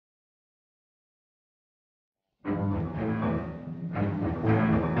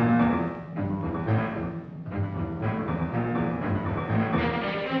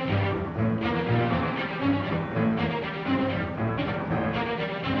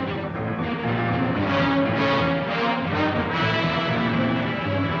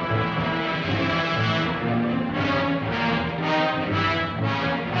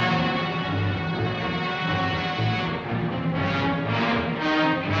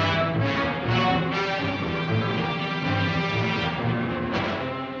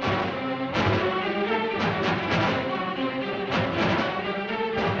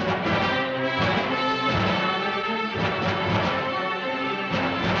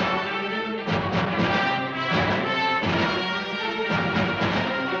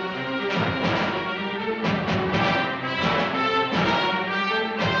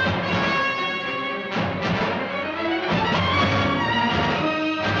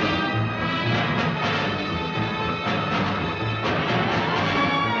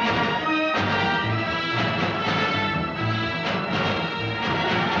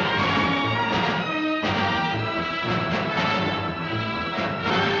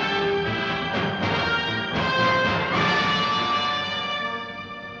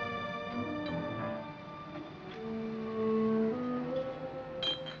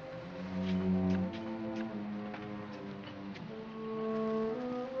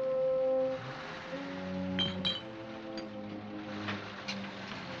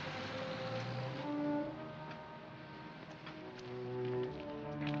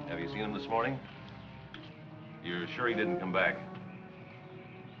this morning? You're sure he didn't come back?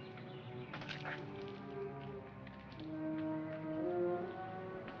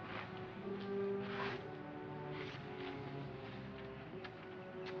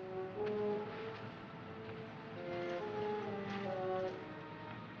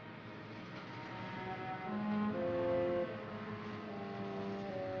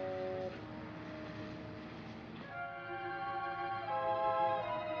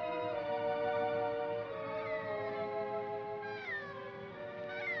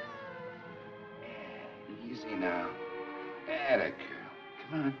 Easy now. Atta girl.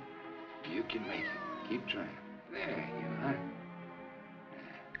 Come on. You can make it. Keep trying. There you are.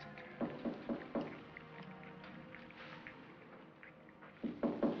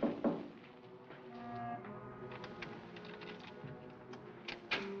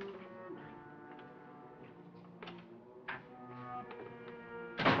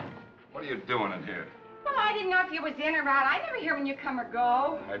 What are you doing in here? Well, I didn't know if you was in or out. I never hear when you come or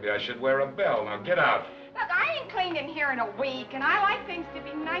go. Maybe I should wear a bell. Now get out. Look, I ain't cleaned in here in a week, and I like things to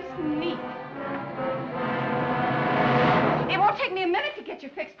be nice and neat. It won't take me a minute to get you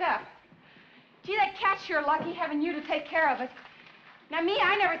fixed up. Gee, that cat's sure lucky having you to take care of it. Now, me,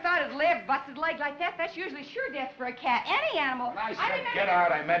 I never thought it'd live. Busted leg like that, that's usually sure death for a cat. Any animal. When I said get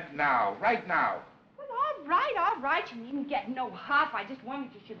out, I meant now. Right now. Well, all right. You needn't get no huff. I just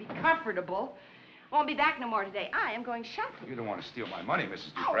wanted you should be comfortable. Won't be back no more today. I am going shopping. You don't want to steal my money,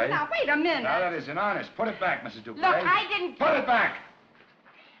 Mrs. Oh, Dupre. now, wait a minute. Now, that isn't honest. Put it back, Mrs. Dupre. Look, I didn't... Put it back!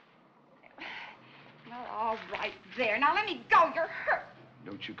 Well, all right, there. Now, let me go. You're hurt.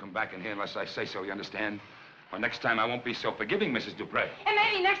 Don't you come back in here unless I say so, you understand? Or next time I won't be so forgiving, Mrs. Dupre. And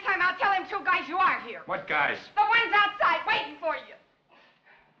maybe next time I'll tell them two guys you are here. What guys? The ones outside waiting for you.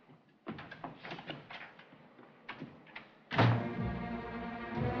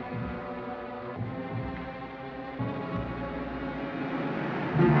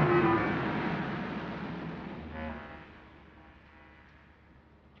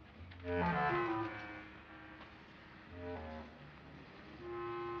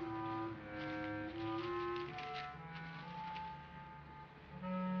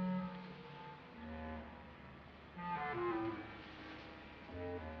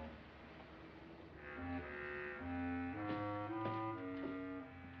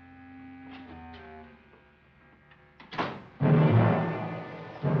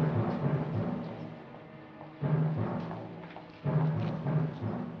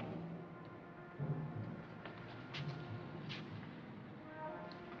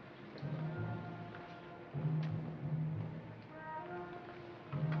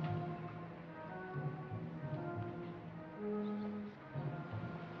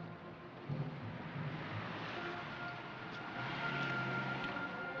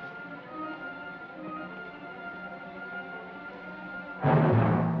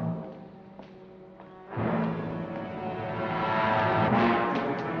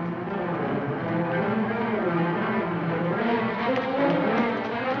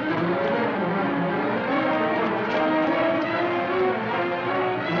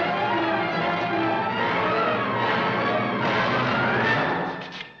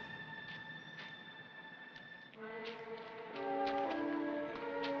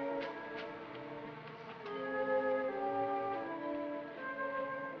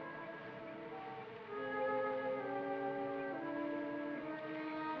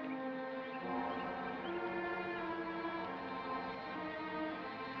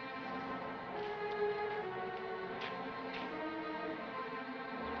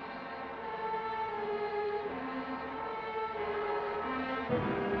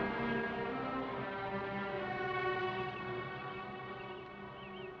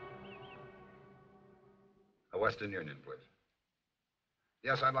 Western Union, please.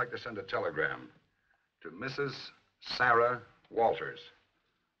 Yes, I'd like to send a telegram to Mrs. Sarah Walters,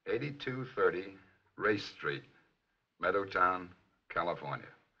 8230 Race Street, Meadowtown, California.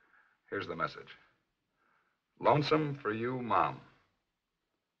 Here's the message. Lonesome for you, Mom.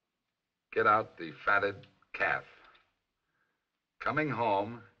 Get out the fatted calf. Coming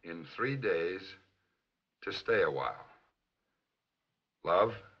home in 3 days to stay a while.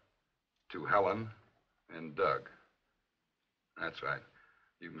 Love to Helen and Doug. That's right.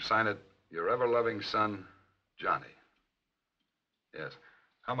 You can sign it, your ever-loving son, Johnny. Yes.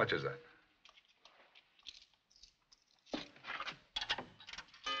 How much is that?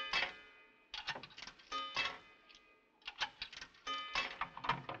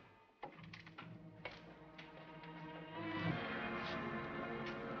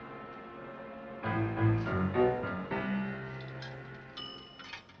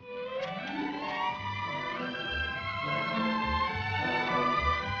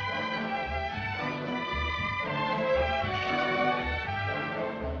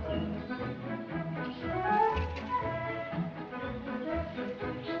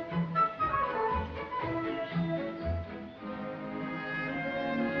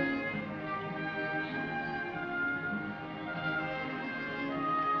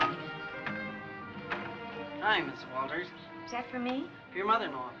 Hi, Miss Walters. Is that for me? For your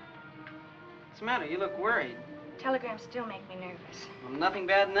mother-in-law. What's the matter? You look worried. Telegrams still make me nervous. Well, nothing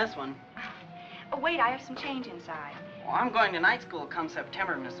bad in this one. Oh, wait, I have some change inside. Well, I'm going to night school come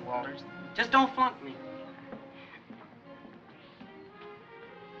September, Miss Walters. Just don't flunk me.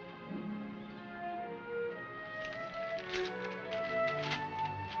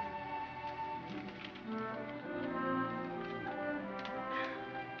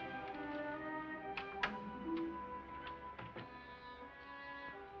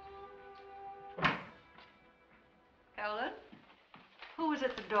 Helen? Who is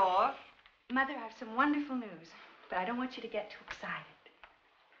at the door? Mother, I have some wonderful news, but I don't want you to get too excited.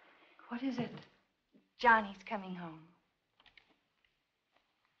 What is it? Johnny's coming home.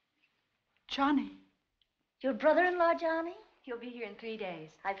 Johnny. Your brother-in-law, Johnny? He'll be here in 3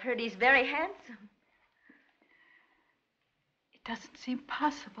 days. I've heard he's very handsome. It doesn't seem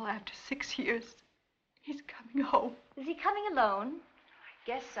possible after 6 years. He's coming home. Is he coming alone?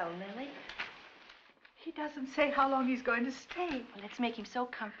 Guess so, Lily. He doesn't say how long he's going to stay. Well, let's make him so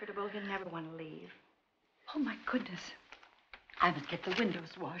comfortable he'll never want to leave. Oh, my goodness. I must get the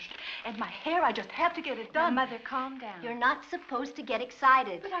windows washed. And my hair, I just have to get it done. Now, Mother, calm down. You're not supposed to get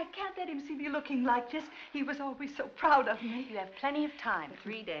excited. But I can't let him see me looking like this. He was always so proud of me. You have plenty of time,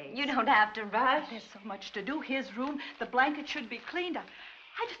 3 days. You don't have to rush. There's so much to do. His room, the blanket should be cleaned.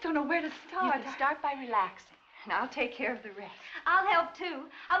 I just don't know where to start. You can start by relaxing, and I'll take care of the rest. I'll help, too.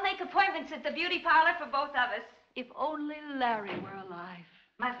 I'll make appointments at the beauty parlor for both of us. If only Larry were alive.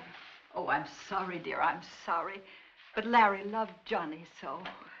 Mother. Oh, I'm sorry, dear. I'm sorry. But Larry loved Johnny so.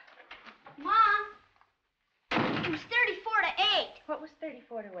 Mom, it was 34-8. What was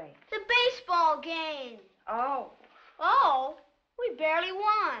 34 to 8? The baseball game. Oh. Oh, we barely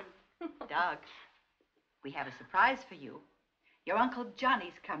won. Doug, we have a surprise for you. Your Uncle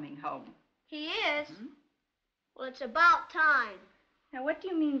Johnny's coming home. He is? Well, it's about time. Now, what do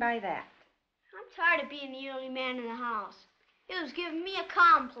you mean by that? I'm tired of being the only man in the house. It was giving me a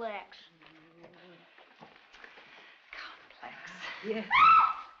complex. Yes.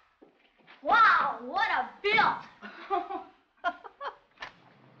 Wow, what a build!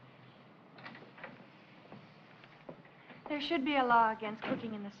 There should be a law against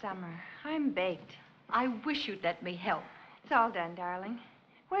cooking in the summer. I'm baked. I wish you'd let me help. It's all done, darling.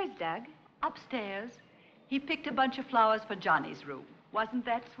 Where's Doug? Upstairs. He picked a bunch of flowers for Johnny's room. Wasn't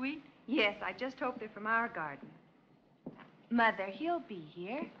that sweet? Yes, I just hope they're from our garden. Mother, he'll be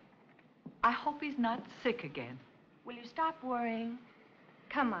here. I hope he's not sick again. Will you stop worrying?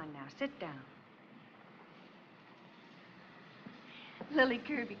 Come on now, sit down. Lily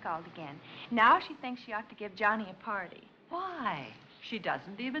Kirby called again. Now she thinks she ought to give Johnny a party. Why? She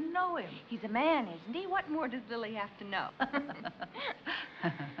doesn't even know him. He's a man, isn't he? What more does Lily have to know?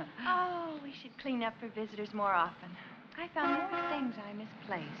 Oh, we should clean up for visitors more often. I found more things I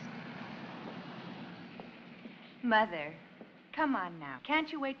misplaced. Mother, come on now.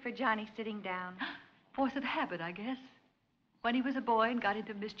 Can't you wait for Johnny sitting down? Force of habit, I guess. When he was a boy and got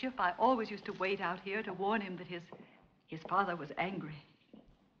into mischief, I always used to wait out here to warn him that his father was angry.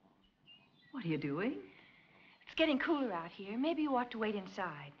 What are you doing? It's getting cooler out here. Maybe you ought to wait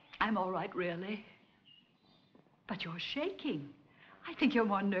inside. I'm all right, really. But you're shaking. I think you're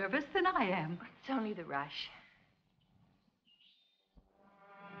more nervous than I am. It's only the rush.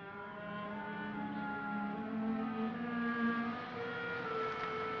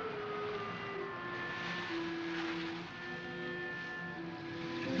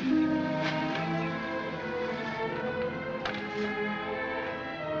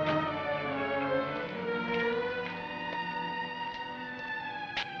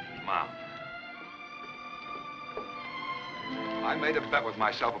 I made a bet with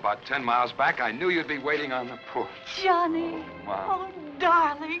myself about 10 miles back. I knew you'd be waiting on the porch. Johnny. Oh, Mom. Oh,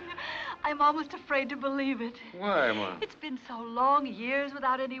 darling. I'm almost afraid to believe it. Why, Mom? It's been so long, years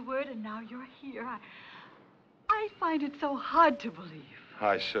without any word, and now you're here. I find it so hard to believe.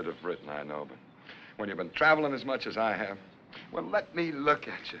 I should have written, I know, but when you've been traveling as much as I have, well, let me look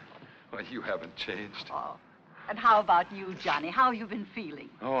at you. Well, you haven't changed. Oh. And how about you, Johnny? How have you been feeling?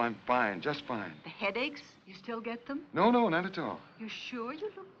 Oh, I'm fine, just fine. The headaches, you still get them? No, not at all. You're sure?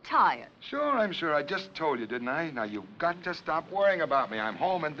 You look tired. Sure, I'm sure. I just told you, didn't I? Now, you've got to stop worrying about me. I'm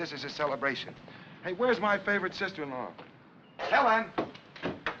home, and this is a celebration. Hey, where's my favorite sister-in-law? Helen!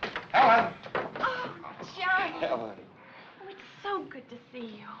 Helen! Oh, Johnny. Helen. Oh, it's so good to see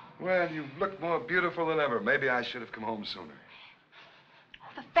you. Well, you look more beautiful than ever. Maybe I should have come home sooner.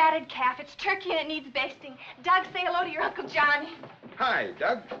 The fatted calf. It's turkey and it needs basting. Doug, say hello to your Uncle Johnny. Hi,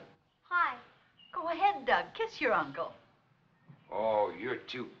 Doug. Hi. Go ahead, Doug. Kiss your uncle. Oh, you're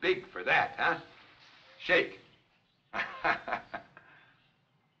too big for that, huh? Shake.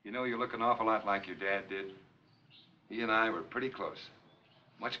 You know, you look an awful lot like your dad did. He and I were pretty close.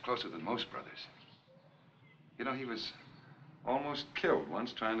 Much closer than most brothers. You know, he was almost killed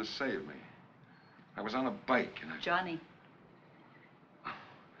once trying to save me. I was on a bike and Johnny.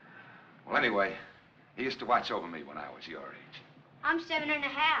 Well, anyway, he used to watch over me when I was your age. I'm 7.5.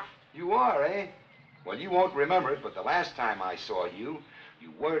 You are, eh? Well, you won't remember it, but the last time I saw you,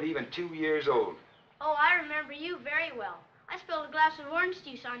 you weren't even 2 years old. Oh, I remember you very well. I spilled a glass of orange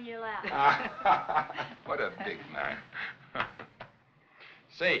juice on your lap. What a big man.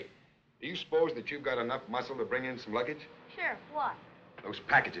 Say, do you suppose that you've got enough muscle to bring in some luggage? Sure, what? Those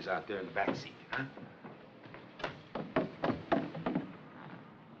packages out there in the back seat, huh?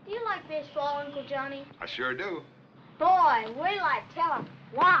 Do you like baseball, Uncle Johnny? I sure do. Boy, wait till I tell him.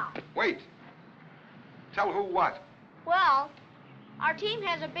 Wow. Wait. Tell who what? Well, our team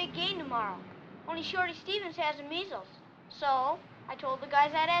has a big game tomorrow. Only Shorty Stevens has the measles. So, I told the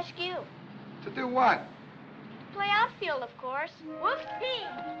guys I'd ask you. To do what? To play outfield, of course. Whoop-tee!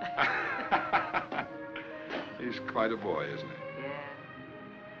 He's quite a boy, isn't he? Yeah.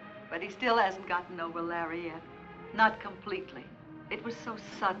 But he still hasn't gotten over Larry yet. Not completely. It was so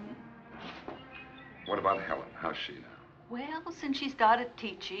sudden. What about Helen? How's she now? Well, since she started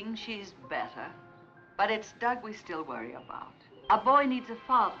teaching, she's better. But it's Doug we still worry about. A boy needs a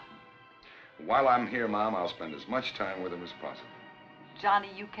father. While I'm here, Mom, I'll spend as much time with him as possible. Johnny,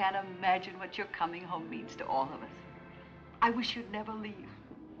 you can't imagine what your coming home means to all of us. I wish you'd never leave.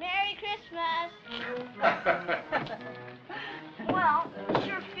 Merry Christmas! Well, it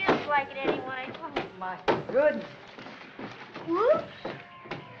sure feels like it anyway. Oh, my goodness. Whoops!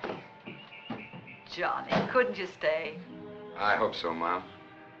 Johnny, couldn't you stay? I hope so, Mom.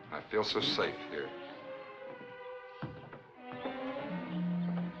 I feel so safe here.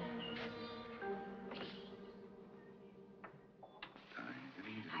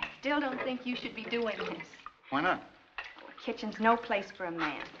 I still don't think you should be doing this. Why not? A kitchen's no place for a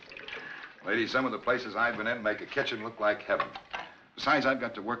man. Lady, some of the places I've been in make a kitchen look like heaven. Besides, I've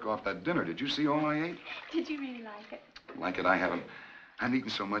got to work off that dinner. Did you see all I ate? Did you really like it? Like it, I haven't. I haven't eaten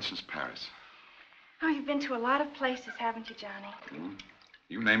so much since Paris. Oh, you've been to a lot of places, haven't you, Johnny? Hmm?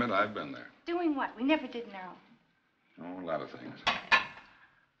 You name it, I've been there. Doing what? We never did know. Oh, a lot of things.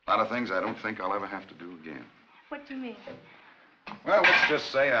 A lot of things I don't think I'll ever have to do again. What do you mean? Well, let's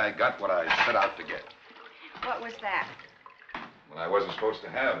just say I got what I set out to get. What was that? What I wasn't supposed to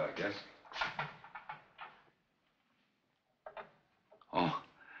have, I guess. Oh,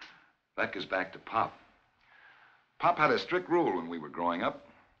 that goes back to Pop. Pop had a strict rule when we were growing up.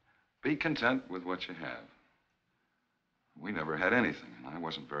 Be content with what you have. We never had anything, and I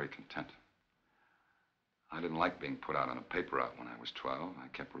wasn't very content. I didn't like being put out on a paper route when I was 12. I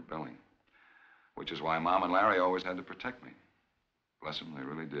kept rebelling, which is why Mom and Larry always had to protect me. Bless them, they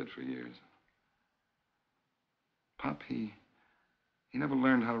really did for years. Pop, he never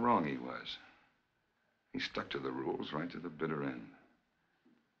learned how wrong he was. He stuck to the rules right to the bitter end.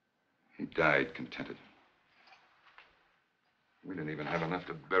 He died contented. We didn't even have enough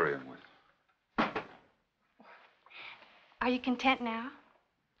to bury him with. Are you content now?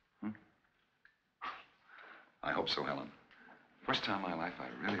 I hope so, Helen. First time in my life, I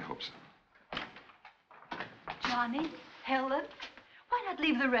really hope so. Johnny, Helen, why not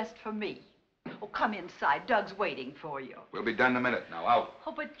leave the rest for me? Oh, come inside. Doug's waiting for you. We'll be done in a minute. Now, out.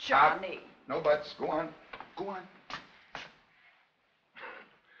 Oh, but Johnny. No buts. Go on. Go on.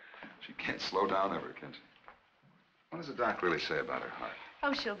 She can't slow down ever, can she? What does the doc really say about her heart?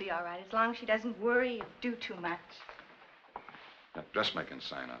 Oh, she'll be all right as long as she doesn't worry or do too much. That dressmaking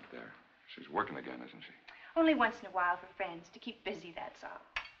sign out there. She's working again, isn't she? Only once in a while for friends, to keep busy, that's all.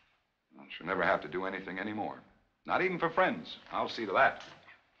 Well, she'll never have to do anything anymore. Not even for friends. I'll see to that.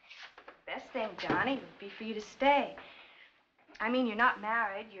 Best thing, Johnny, would be for you to stay. I mean, you're not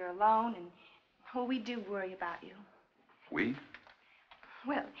married, you're alone, and, well, we do worry about you. We?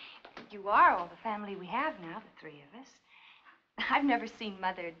 Well, you are all the family we have now, the three of us. I've never seen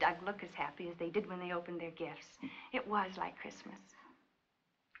Mother or Doug look as happy as they did when they opened their gifts. It was like Christmas.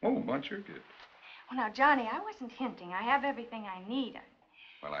 Oh, what's your gift? Well, now, Johnny, I wasn't hinting. I have everything I need.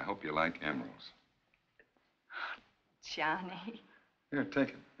 Well, I hope you like emeralds. Johnny. Here, take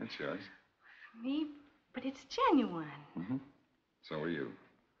it. It's yours. Me? But it's genuine. Mm-hmm. So are you.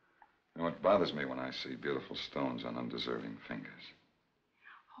 You know, it bothers me when I see beautiful stones on undeserving fingers.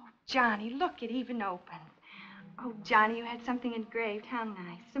 Oh, Johnny, look, it even opened. Oh, Johnny, you had something engraved. How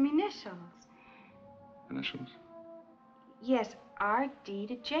nice. Some initials. Initials? Yes, R.D.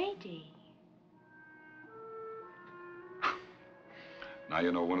 to J.D. Now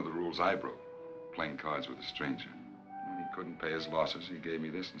you know one of the rules I broke. Playing cards with a stranger. couldn't pay his losses, he gave me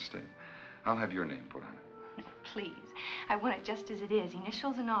this instead. I'll have your name put on it. Please. I want it just as it is,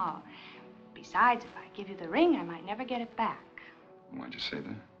 initials and all. Besides, if I give you the ring, I might never get it back. Why'd you say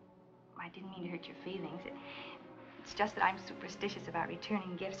that? I didn't mean to hurt your feelings. It's just that I'm superstitious about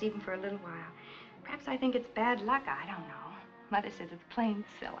returning gifts, even for a little while. Perhaps I think it's bad luck. I don't know. Mother says it's plain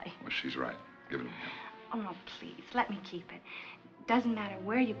silly. Well, she's right. Give it to me. Oh, no, please. Let me keep it. Doesn't matter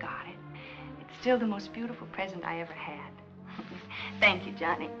where you got it. It's still the most beautiful present I ever had. Thank you,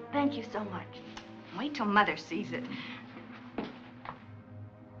 Johnny. Thank you so much. Wait till Mother sees it.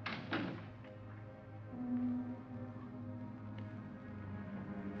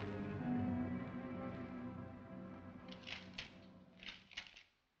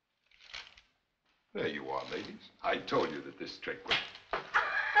 There you are, ladies. I told you that this trick would...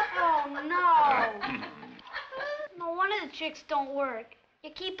 Oh, no. No wonder the tricks don't work.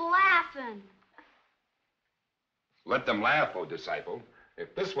 You keep laughing. Let them laugh, oh disciple.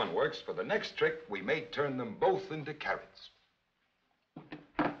 If this one works, for the next trick, we may turn them both into carrots.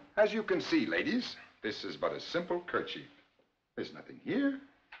 As you can see, ladies, this is but a simple kerchief. There's nothing here,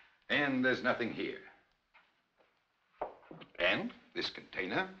 and there's nothing here. And this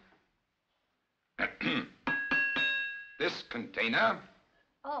container... This container...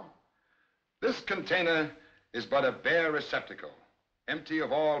 Oh. This container is but a bare receptacle, empty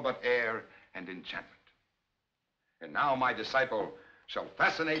of all but air and enchantment. And now my disciple shall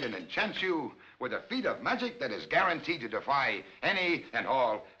fascinate and enchant you with a feat of magic that is guaranteed to defy any and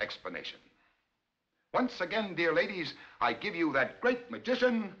all explanation. Once again, dear ladies, I give you that great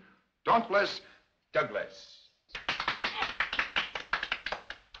magician, Dauntless Douglas.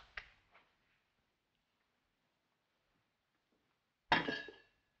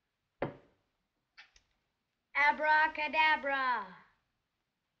 Abracadabra.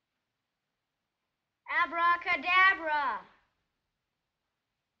 Abracadabra.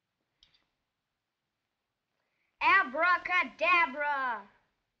 Abracadabra.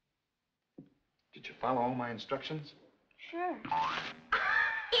 Did you follow all my instructions? Sure.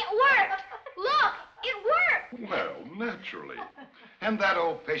 It worked! Look, it worked! Well, naturally. And that,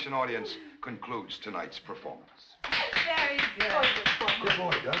 old patient audience, concludes tonight's performance. Very good. Good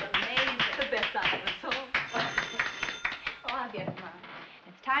boy, Doug. Amazing. The best I ever saw. Oh, I'll get it, Mom.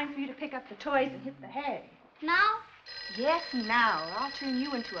 It's time for you to pick up the toys and hit the hay. Now? Yes, now, or I'll turn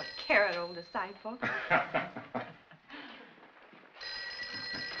you into a carrot, old disciple.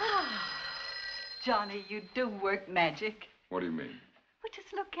 Johnny, you do work magic. What do you mean? Well,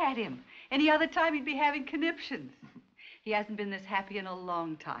 just look at him. Any other time he'd be having conniptions. He hasn't been this happy in a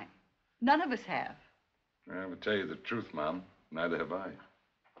long time. None of us have. I will tell you the truth, Mom. Neither have I.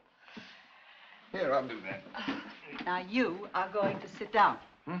 Here, I'll do that. Now, you are going to sit down.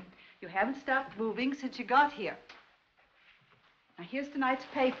 You haven't stopped moving since you got here. Now, here's tonight's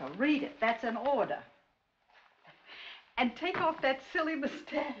paper. Read it. That's an order. And take off that silly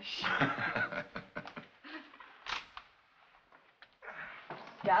mustache.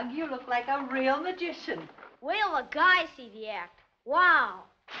 Doug, you look like a real magician. Wait till the guys see the act. Wow.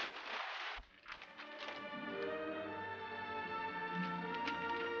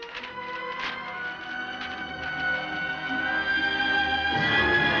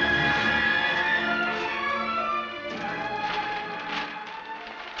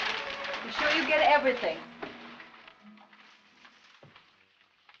 You sure you get everything?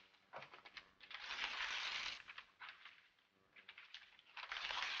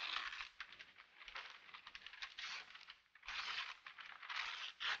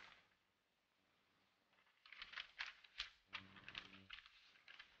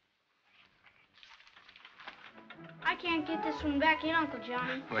 I can't get this one back in, Uncle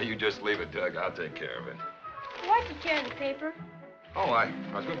Johnny. Well, you just leave it, Doug. I'll take care of it. Why'd you tear the paper? Oh, I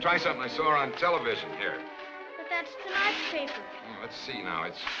was going to try something I saw on television here. But that's tonight's paper. Oh, let's see now.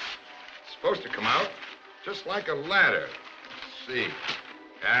 It's supposed to come out just like a ladder. Let's see.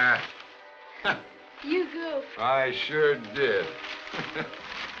 You goof. I sure did.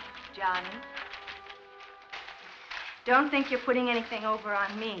 Johnny, don't think you're putting anything over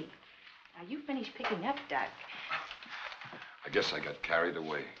on me. Now, you finish picking up, Doug. I guess I got carried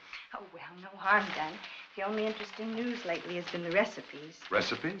away. Oh, well, no harm done. The only interesting news lately has been the recipes.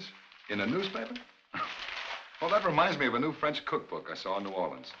 Recipes? In a newspaper? Well, that reminds me of a new French cookbook I saw in New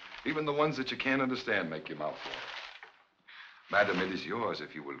Orleans. Even the ones that you can't understand make your mouth water. Madam, it is yours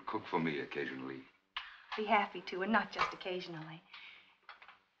if you will cook for me occasionally. Be happy to, and not just occasionally.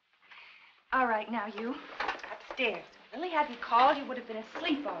 All right, now, you. Upstairs. If Lily hadn't called, you would have been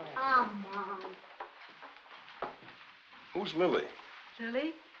asleep already. Oh, Mom. Who's Lily?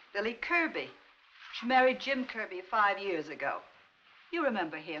 Lily? Lily Kirby. She married Jim Kirby 5 years ago. You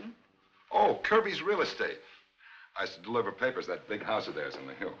remember him? Oh, Kirby's Real Estate. I used to deliver papers to that big house of theirs on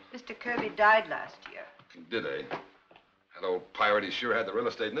the hill. Mr. Kirby died last year. Did they? That old pirate, he sure had the real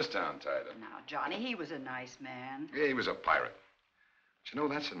estate in this town tied up. Now, Johnny, he was a nice man. Yeah, he was a pirate. But you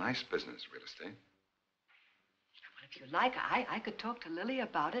know, that's a nice business, real estate. Well, if you like, I could talk to Lily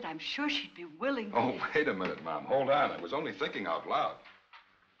about it. I'm sure she'd be willing. Oh, wait a minute, Mom. Hold on. I was only thinking out loud.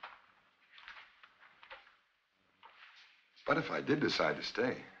 But if I did decide to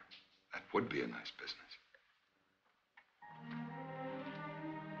stay, that would be a nice business.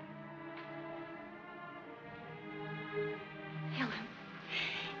 Helen,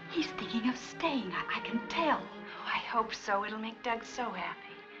 he's thinking of staying. I can tell. Oh, I hope so. It'll make Doug so happy.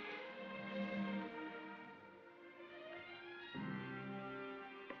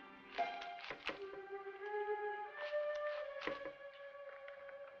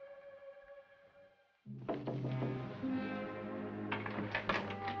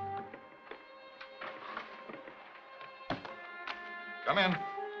 Come in.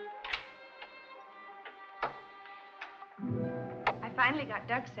 I finally got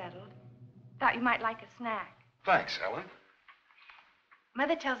Doug settled. Thought you might like a snack. Thanks, Helen.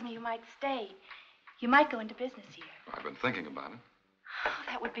 Mother tells me you might stay. You might go into business here. I've been thinking about it. Oh,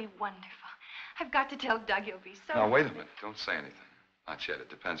 that would be wonderful. I've got to tell Doug you'll be so... Now, wait a minute. Don't say anything. Not yet. It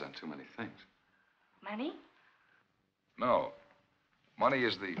depends on too many things. Money? No. Money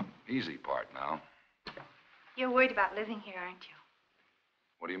is the easy part now. You're worried about living here, aren't you?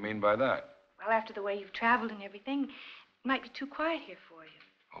 What do you mean by that? Well, after the way you've traveled and everything, it might be too quiet here for you.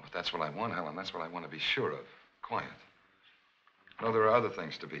 Oh, but that's what I want, Helen. That's what I want to be sure of. Quiet. No, there are other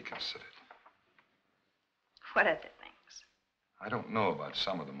things to be considered. What other things? I don't know about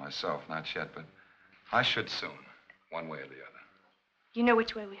some of them myself, not yet, but I should soon, one way or the other. You know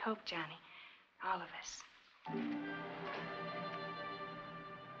which way we hope, Johnny. All of us.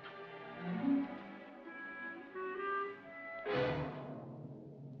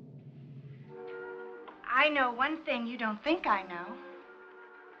 I know one thing you don't think I know.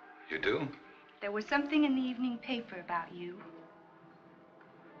 You do? There was something in the evening paper about you.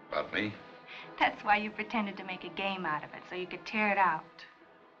 About me? That's why you pretended to make a game out of it, so you could tear it out.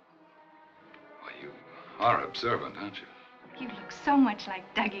 Well, you are observant, aren't you? You look so much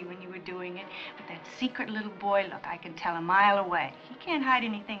like Dougie when you were doing it, with that secret little boy look I can tell a mile away. He can't hide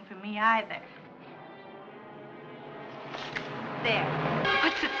anything from me either. There.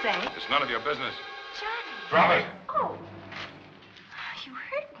 What's it say? It's none of your business. Johnny. Drop it. Oh. You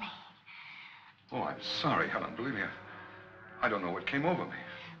hurt me. Oh, I'm sorry, Helen. Believe me, I don't know what came over me.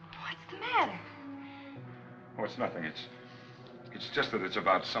 What's the matter? Oh, it's nothing. It's just that it's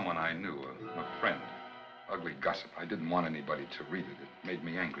about someone I knew, a friend. Ugly gossip. I didn't want anybody to read it. It made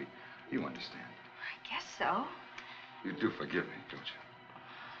me angry. You understand. I guess so. You do forgive me, don't you?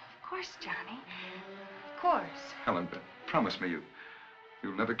 Of course, Johnny. Of course. Helen, but promise me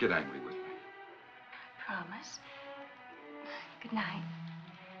you'll never get angry with me. Promise. Good night.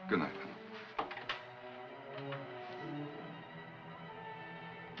 Good night, Helen.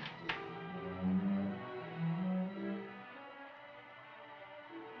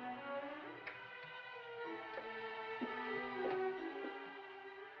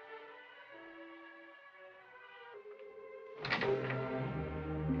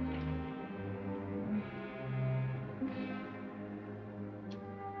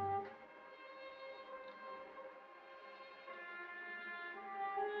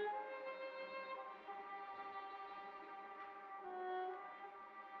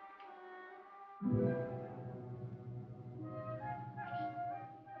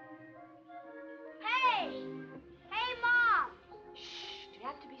 Hey! Hey, Mom! Shh. Do you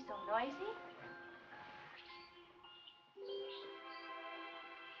have to be so noisy?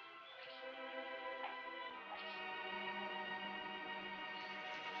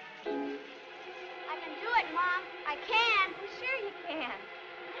 I can do it, Mom. I can. Well, sure you can.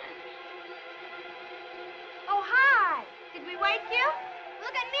 Oh, hi. Did we wake you?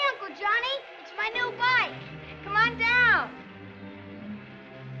 Look at me, Uncle Johnny. It's my new bike. Come on down.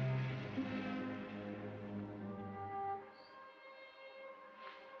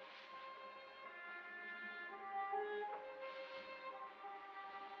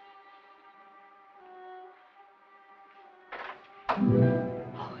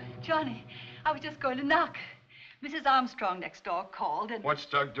 Oh, Johnny, I was just going to knock. Mrs. Armstrong next door called and... What's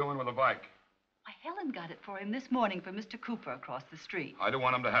Doug doing with the bike? Why, Helen got it for him this morning from Mr. Cooper across the street. I don't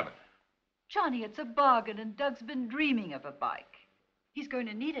want him to have it. Johnny, it's a bargain, and Doug's been dreaming of a bike. He's going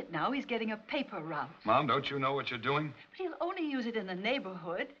to need it now. He's getting a paper route. Mom, don't you know what you're doing? But he'll only use it in the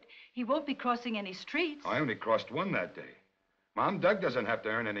neighborhood. He won't be crossing any streets. I only crossed one that day. Mom, Doug doesn't have to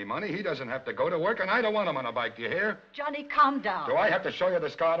earn any money. He doesn't have to go to work, and I don't want him on a bike. Do you hear? Johnny, calm down. Do I have to show you the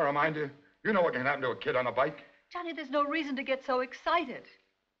scar to remind you? You know what can happen to a kid on a bike. Johnny, there's no reason to get so excited.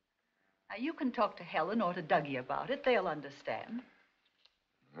 Now, you can talk to Helen or to Dougie about it. They'll understand.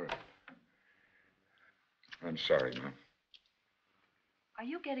 All right. I'm sorry, Mom. Are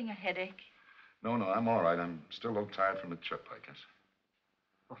you getting a headache? No, I'm all right. I'm still a little tired from the trip, I guess.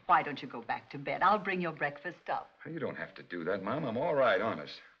 Well, why don't you go back to bed? I'll bring your breakfast up. You don't have to do that, Mom. I'm all right,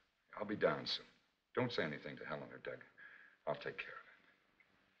 honest. I'll be down soon. Don't say anything to Helen or Doug. I'll take care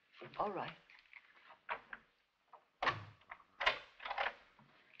of it. All right.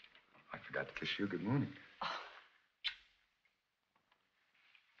 I forgot to kiss you good morning.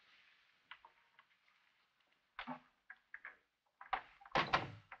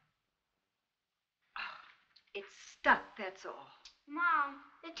 It's stuck, that's all. Mom,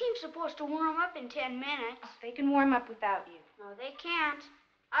 the team's supposed to warm up in 10 minutes. They can warm up without you. No, they can't.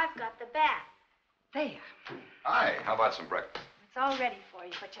 I've got the bat. There. Hi, how about some breakfast? It's all ready for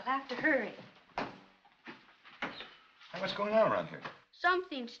you, but you'll have to hurry. Hey, what's going on around here?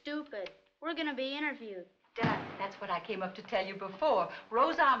 Something stupid. We're gonna be interviewed. Doug, that's what I came up to tell you before.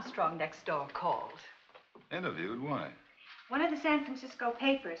 Rose Armstrong next door called. Interviewed? Why? One of the San Francisco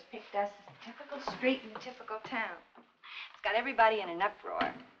papers picked us as a typical street in a typical town. It's got everybody in an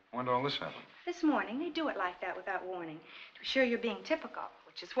uproar. When did all this happen? This morning, they do it like that without warning, to be sure you're being typical,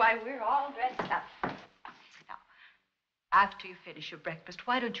 which is why we're all dressed up. Now, after you finish your breakfast,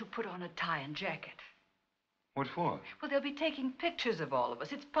 why don't you put on a tie and jacket? What for? Well, they'll be taking pictures of all of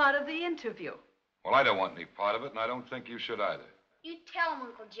us. It's part of the interview. Well, I don't want any part of it, and I don't think you should either. You tell him,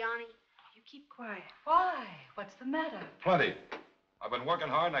 Uncle Johnny. You keep quiet. Why? What's the matter? Plenty. I've been working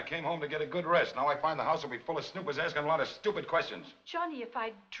hard, and I came home to get a good rest. Now I find the house will be full of snoopers asking a lot of stupid questions. Johnny, if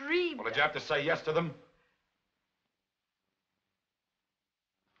I dreamed... Well, did you have to say yes to them?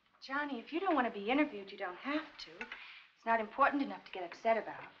 Johnny, if you don't want to be interviewed, you don't have to. It's not important enough to get upset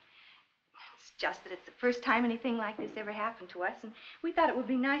about. It's just that it's the first time anything like this ever happened to us, and we thought it would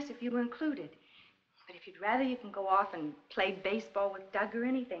be nice if you were included. But if you'd rather, you can go off and play baseball with Doug or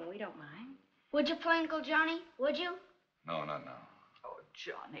anything. We don't mind. Would you play, Uncle Johnny? Would you? No, not now. Oh,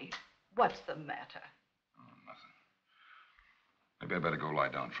 Johnny, what's the matter? Oh, nothing. Maybe I better go lie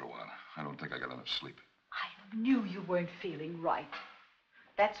down for a while. I don't think I got enough sleep. I knew you weren't feeling right.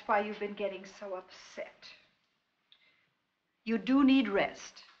 That's why you've been getting so upset. You do need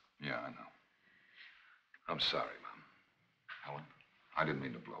rest. Yeah, I know. I'm sorry, Mom. Helen, I didn't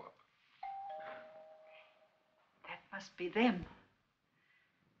mean to blow up. That must be them.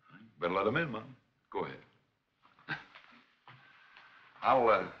 Better let them in, Mom. Go ahead.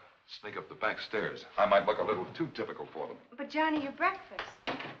 I'll sneak up the back stairs. I might look a little too typical for them. But, Johnny, your breakfast.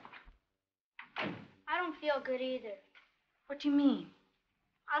 I don't feel good either. What do you mean?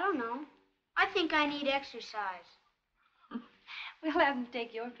 I don't know. I think I need exercise. We'll have them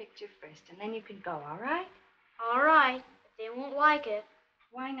take your picture first, and then you can go, all right? All right, but they won't like it.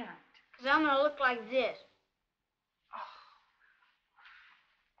 Why not? Because I'm going to look like this.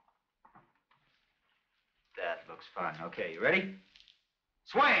 That looks fun. Okay, you ready?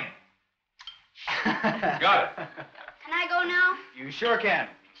 Swing! Got it. Can I go now? You sure can.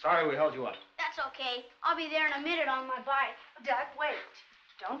 Sorry we held you up. That's okay. I'll be there in a minute on my bike. Doug, wait.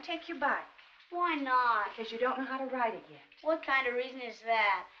 Don't take your bike, Why not? because you don't know how to ride it yet. What kind of reason is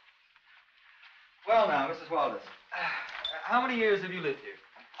that? Well, now, Mrs. Walters, how many years have you lived here?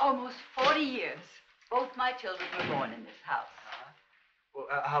 Almost 40 years. Both my children were born in this house. Well,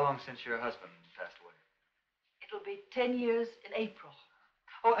 how long since your husband passed away? It'll be 10 years in April.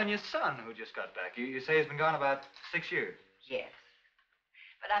 Oh, and your son, who just got back, you say he's been gone about 6 years. Yes.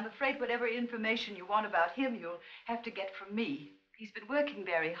 But I'm afraid whatever information you want about him, you'll have to get from me. He's been working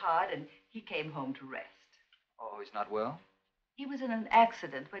very hard, and he came home to rest. Oh, he's not well? He was in an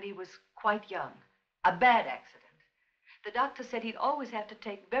accident when he was quite young. A bad accident. The doctor said he'd always have to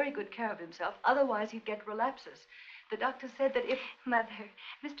take very good care of himself, otherwise he'd get relapses. The doctor said that if... Mother,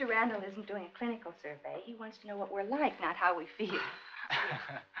 Mr. Randall isn't doing a clinical survey. He wants to know what we're like, not how we feel.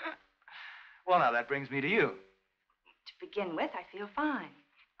 Well, now, that brings me to you. To begin with, I feel fine.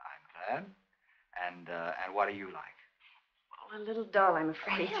 I'm glad. And what are you like? Well, a little dull, I'm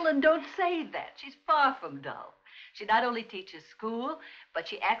afraid. Helen, don't say that. She's far from dull. She not only teaches school, but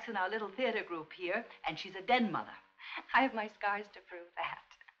she acts in our little theater group here, and she's a den mother. I have my scars to prove that.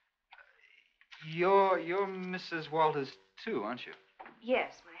 You're Mrs. Walters, too, aren't you?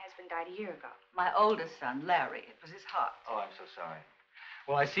 Yes, my husband died a year ago. My oldest son, Larry, it was his heart. Oh, I'm so sorry.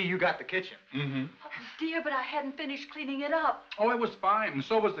 Well, I see you got the kitchen. Mm-hmm. Oh, dear, but I hadn't finished cleaning it up. Oh, it was fine. And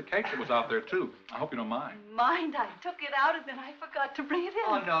so was the cake that was out there, too. I hope you don't mind. Mind, I took it out and then I forgot to bring it in.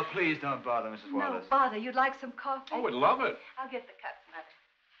 Oh, no, please don't bother, Mrs. No Wallace. bother. You'd like some coffee? Oh, we'd love it. I'll get the cups, Mother.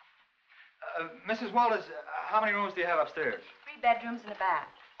 Mrs. Wallace, how many rooms do you have upstairs? 3 bedrooms and a bath.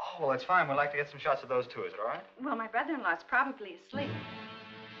 Oh, well, that's fine. We'd like to get some shots of those, too. Is it all right? Well, my brother-in-law's probably asleep.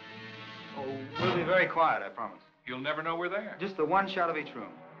 Oh, we'll be very quiet, I promise. You'll never know we're there. Just the one shot of each room.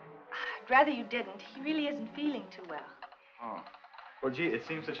 I'd rather you didn't. He really isn't feeling too well. Oh. Well, gee, it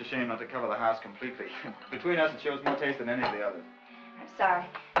seems such a shame not to cover the house completely. Between us, it shows more taste than any of the others. I'm sorry.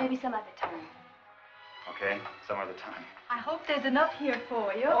 Maybe some other time. Okay, some other time. I hope there's enough here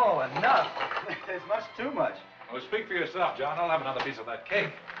for you. Oh, enough. There's much too much. Well, speak for yourself, John. I'll have another piece of that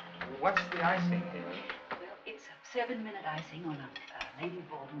cake. What's the icing here? Well, it's a 7-minute icing on a Lady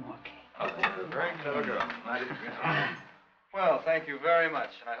Baltimore cake. Oh, you're a very clever girl. I didn't Well, thank you very much,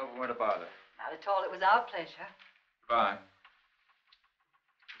 and I hope we weren't a bother. Not at all. It was our pleasure. Bye.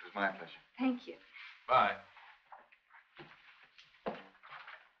 It was my pleasure. Thank you. Bye.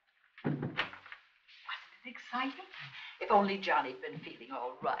 Wasn't it exciting? If only Johnny'd been feeling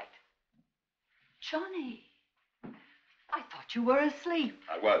all right. Johnny, I thought you were asleep.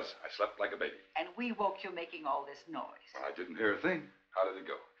 I was. I slept like a baby. And we woke you making all this noise. Well, I didn't hear a thing. How did it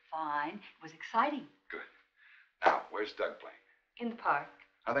go? Fine. It was exciting. Good. Now, where's Doug playing? In the park.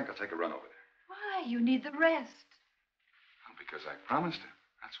 I think I'll take a run over there. Why? You need the rest. Well, because I promised him.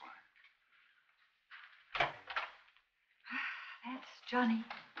 That's why. That's Johnny.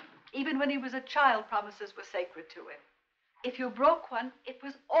 Even when he was a child, promises were sacred to him. If you broke one, it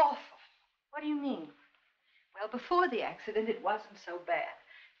was awful. What do you mean? Well, before the accident, it wasn't so bad.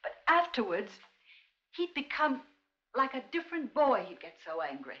 But afterwards, he'd become like a different boy. He'd get so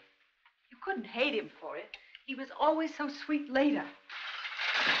angry. You couldn't hate him for it. He was always so sweet later.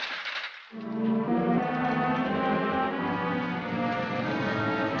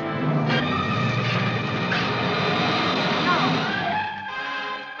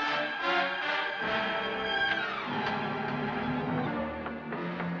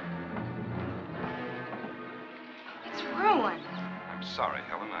 It's ruined. I'm sorry,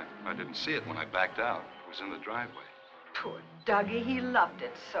 Helen. I didn't see it when I backed out. It was in the driveway. Poor Dougie, he loved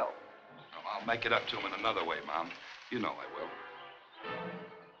it so. Well, I'll make it up to him in another way, Mom. You know I will.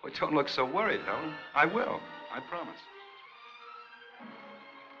 Well, don't look so worried, Helen. I will. I promise.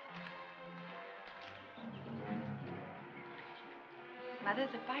 Mother,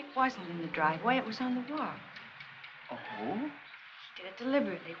 the bike wasn't in the driveway. It was on the walk. Oh? He did it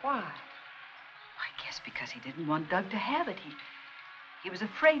deliberately. Why? I guess because he didn't want Doug to have it. He was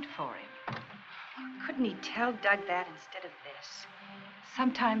afraid for him. Couldn't he tell Doug that instead of this?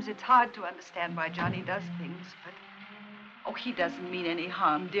 Sometimes it's hard to understand why Johnny does things, but... Oh, he doesn't mean any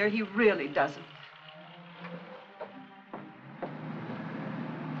harm, dear. He really doesn't.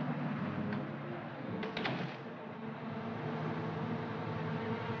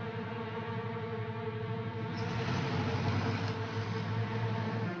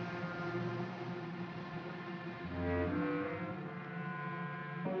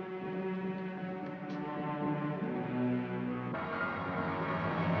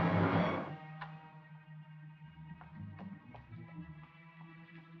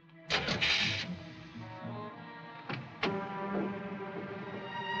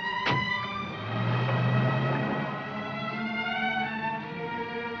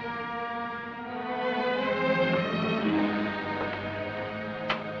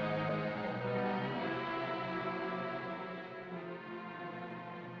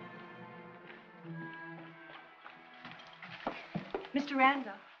 Mr.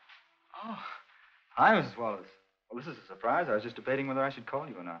 Randall. Oh. Hi, Mrs. Wallace. Well, this is a surprise. I was just debating whether I should call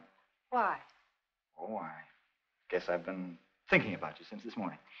you or not. Why? Oh, I guess I've been thinking about you since this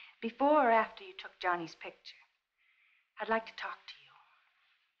morning. Before or after you took Johnny's picture? I'd like to talk to you.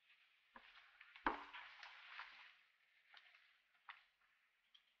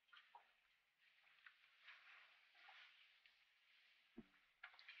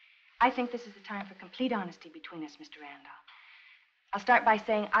 I think this is the time for complete honesty between us, Mr. Randall. I'll start by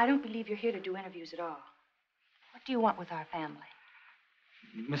saying I don't believe you're here to do interviews at all. What do you want with our family?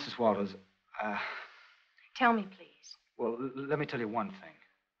 Mrs. Walters, Tell me, please. well, let me tell you one thing.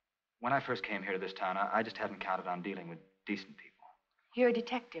 When I first came here to this town, I just hadn't counted on dealing with decent people. You're a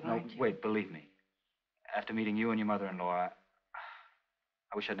detective, No, aren't you? wait, believe me. After meeting you and your mother-in-law,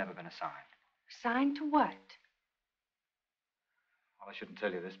 I wish I'd never been assigned. Signed to what? Well, I shouldn't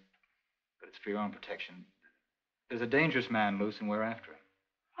tell you this, but it's for your own protection. There's a dangerous man loose, and we're after him.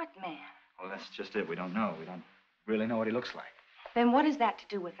 What man? Well, that's just it. We don't know. We don't really know what he looks like. Then what is that to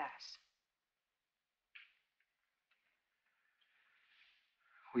do with us?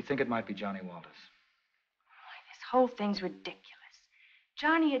 We think it might be Johnny Walters. This whole thing's ridiculous.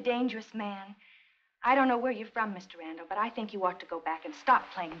 Johnny, a dangerous man. I don't know where you're from, Mr. Randall, but I think you ought to go back and stop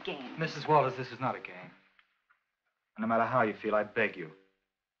playing games. Mrs. Walters, this is not a game. And no matter how you feel, I beg you,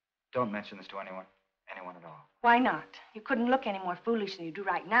 don't mention this to anyone at all. Why not? You couldn't look any more foolish than you do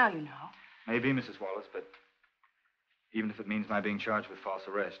right now, you know. Maybe, Mrs. Walters, but even if it means my being charged with false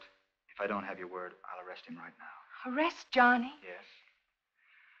arrest, if I don't have your word, I'll arrest him right now. Arrest Johnny? Yes.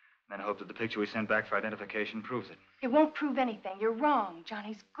 And then hope that the picture we sent back for identification proves it. It won't prove anything. You're wrong.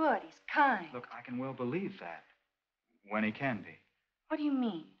 Johnny's good. He's kind. Look, I can well believe that. When he can be. What do you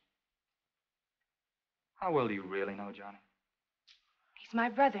mean? How well do you really know Johnny? He's my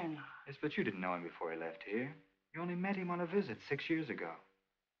brother-in-law. Yes, but you didn't know him before he left here. You only met him on a visit 6 years ago.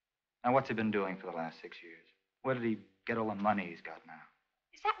 Now, what's he been doing for the last 6 years? Where did he get all the money he's got now?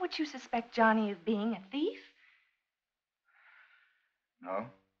 Is that what you suspect Johnny of being, a thief? No.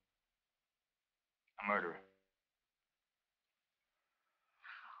 A murderer.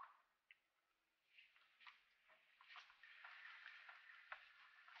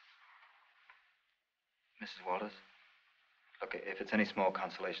 Mrs. Walters, look, if it's any small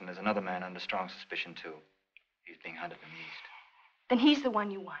consolation, there's another man under strong suspicion, too. He's being hunted in the east. Then he's the one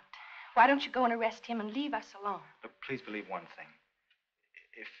you want. Why don't you go and arrest him and leave us alone? Look, please believe one thing.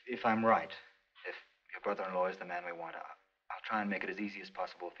 If I'm right, if your brother-in-law is the man we want, I'll try and make it as easy as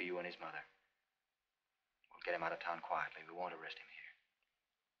possible for you and his mother. We'll get him out of town quietly. We won't arrest him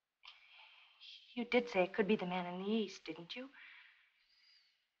here. You did say it could be the man in the east, didn't you?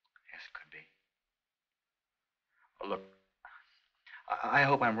 Yes, it could be. Oh, look, I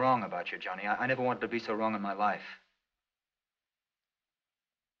hope I'm wrong about you, Johnny. I never wanted to be so wrong in my life.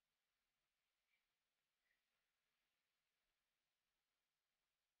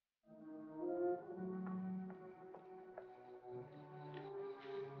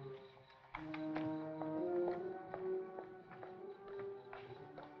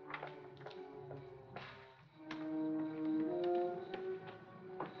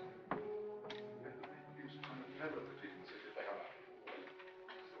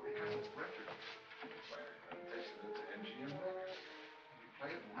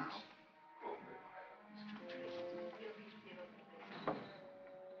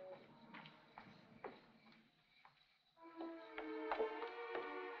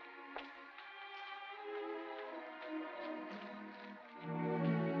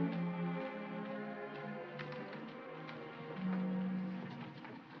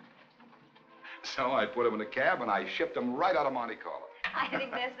 So I put him in a cab and I shipped him right out of Monte Carlo. I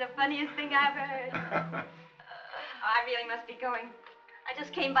think that's the funniest thing I've heard. I really must be going. I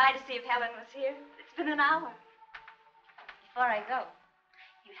just came by to see if Helen was here. It's been an hour. Before I go,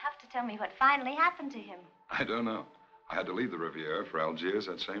 you have to tell me what finally happened to him. I don't know. I had to leave the Riviera for Algiers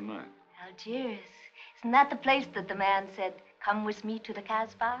that same night. Algiers? Isn't that the place that the man said, come with me to the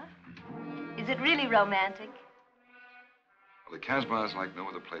Casbah? Is it really romantic? Well, the Casbah is like no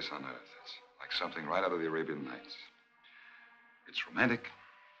other place on earth. It's like something right out of the Arabian Nights. It's romantic,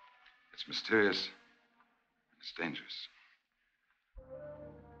 it's mysterious, and it's dangerous.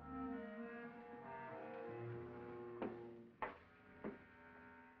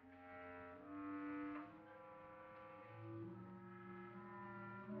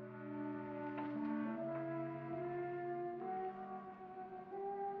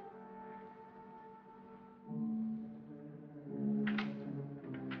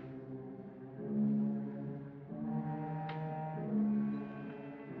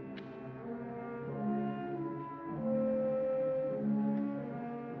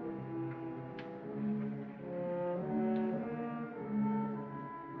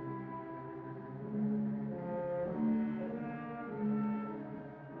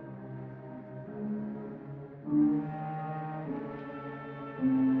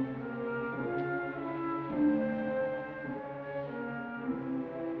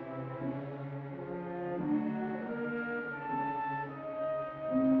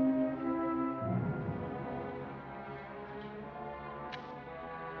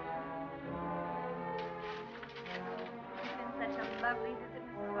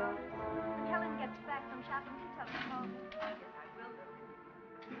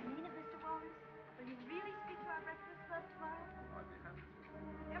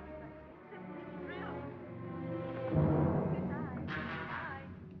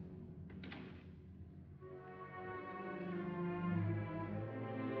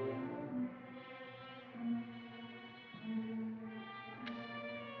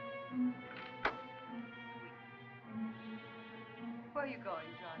 Where are you going,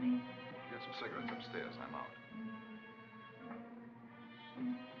 Johnny? Get some cigarettes upstairs. I'm out.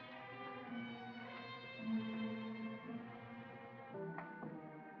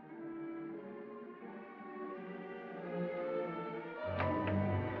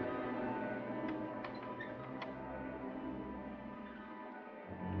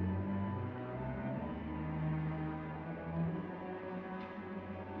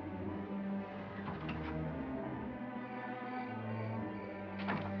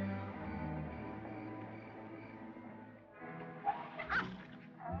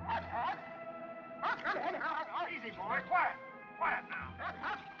 Easy, boy. Quiet. Quiet now.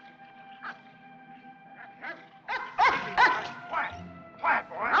 Easy, boy. Quiet. Quiet,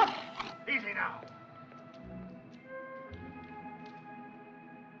 boy. Easy now.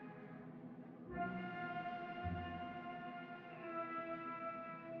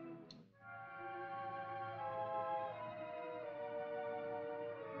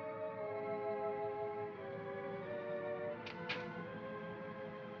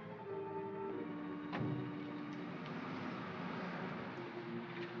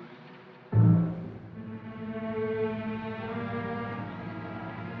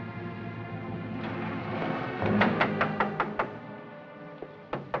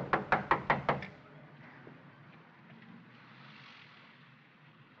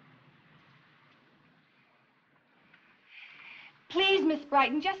 Please, Miss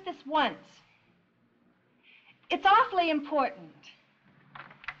Brighton, just this once. It's awfully important.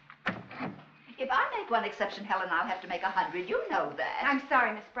 If I make one exception, Helen, I'll have to make 100. You know that. I'm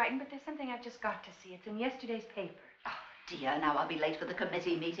sorry, Miss Brighton, but there's something I've just got to see. It's in yesterday's paper. Oh, dear, now I'll be late for the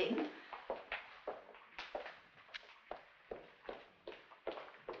committee meeting.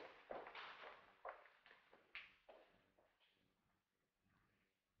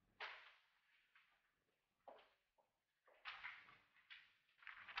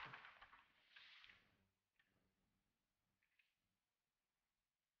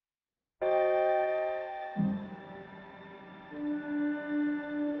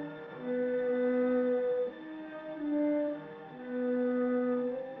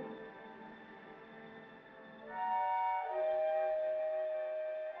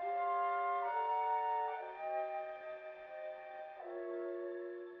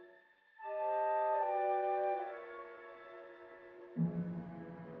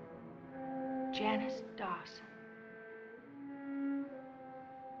 Janice Dawson.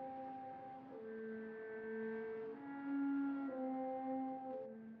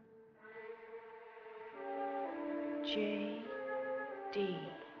 J.D.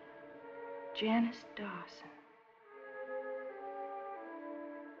 Janice Dawson.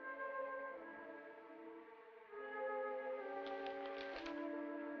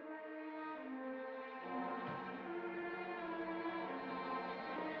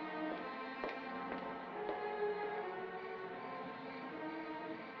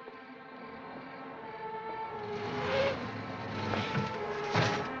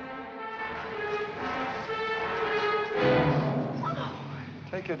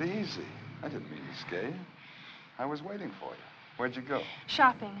 Take it easy. I didn't mean to scare you. I was waiting for you. Where'd you go?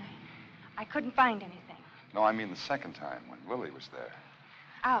 Shopping. I couldn't find anything. No, I mean the second time when Lily was there.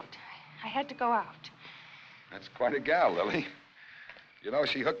 Out. I had to go out. That's quite a gal, Lily. You know,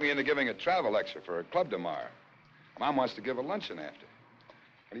 she hooked me into giving a travel lecture for her club tomorrow. Mom wants to give a luncheon after.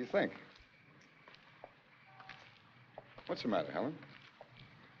 What do you think? What's the matter, Helen?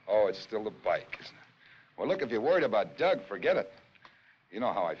 Oh, it's still the bike, isn't it? Well, look, if you're worried about Doug, forget it. You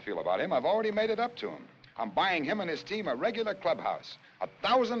know how I feel about him. I've already made it up to him. I'm buying him and his team a regular clubhouse.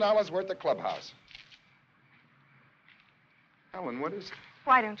 $1,000 worth of clubhouse. Helen, what is it?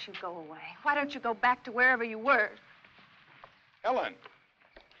 Why don't you go away? Why don't you go back to wherever you were? Helen!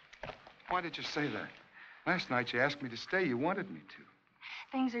 Why did you say that? Last night you asked me to stay. You wanted me to.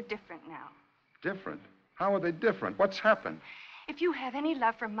 Things are different now. Different? How are they different? What's happened? If you have any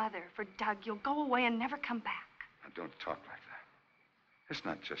love for Mother, for Doug, you'll go away and never come back. Now, don't talk like that. It's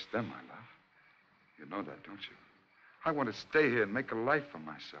not just them I love. You know that, don't you? I want to stay here and make a life for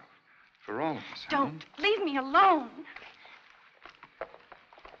myself. For all of us. Don't. Leave me alone.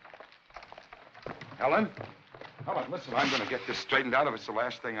 Helen? Helen, listen, I'm going to get this straightened out if it's the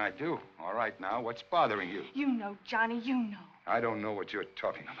last thing I do. All right, now, what's bothering you? You know, Johnny, you know. I don't know what you're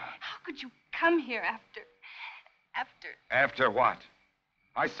talking about. How could you come here after... After what?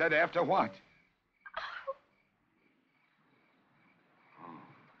 I said after what?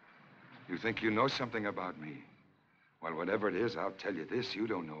 You think you know something about me? Well, whatever it is, I'll tell you this. You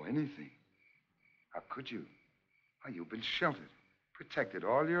don't know anything. How could you? Why, you've been sheltered, protected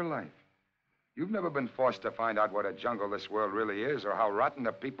all your life. You've never been forced to find out what a jungle this world really is or how rotten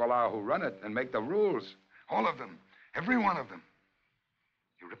the people are who run it and make the rules. All of them. Every one of them.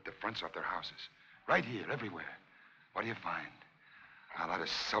 You rip the fronts off their houses. Right here, everywhere. What do you find? A lot of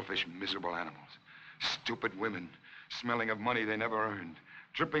selfish, miserable animals. Stupid women, smelling of money they never earned.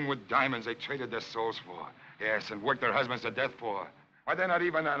 Dripping with diamonds they traded their souls for. Yes, and worked their husbands to death for. Why, they're not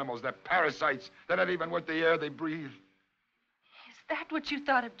even animals. They're parasites. They're not even worth the air they breathe. Is that what you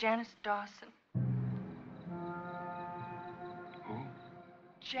thought of Janice Dawson? Who?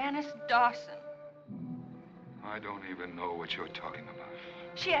 Janice Dawson. I don't even know what you're talking about.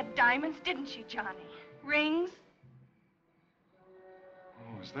 She had diamonds, didn't she, Johnny? Rings?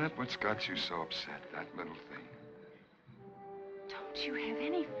 Oh, is that what's got you so upset, that little thing? Don't you have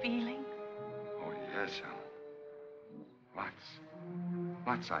any feeling? Oh, yes, Helen. Lots.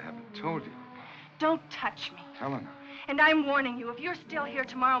 Lots I haven't told you about. Don't touch me. Helen. And I'm warning you, if you're still here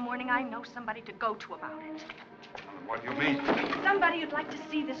tomorrow morning, I know somebody to go to about it. Helen, what do you mean? Somebody who'd like to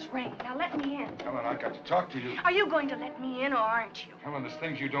see this ring. Now, let me in. Helen, I've got to talk to you. Are you going to let me in, or aren't you? Helen, there's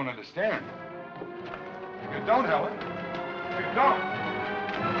things you don't understand. If you don't, Helen. If you don't.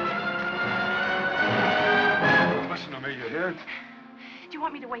 Listen to me, you hear? Do you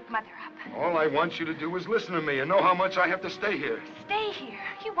want me to wake Mother up? All I want you to do is listen to me and know how much I have to stay here. Stay here?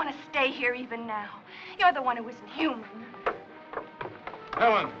 You want to stay here even now? You're the one who isn't human.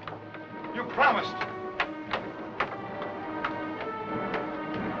 Helen, you promised.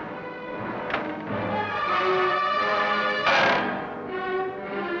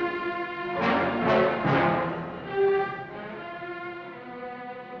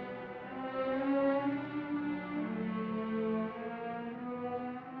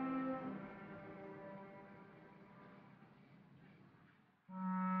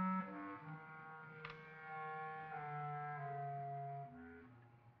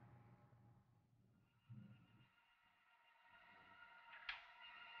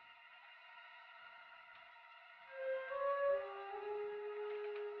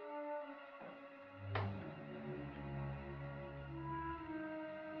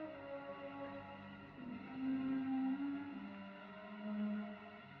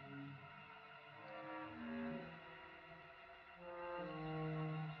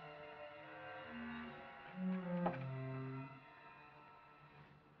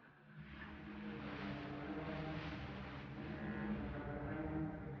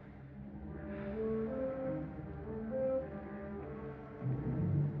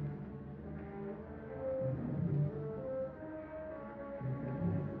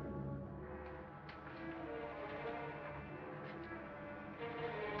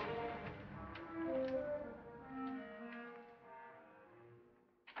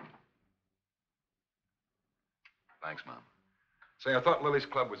 Thanks, Mom. Say, I thought Lily's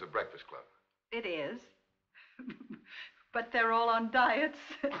club was a breakfast club. It is. But they're all on diets.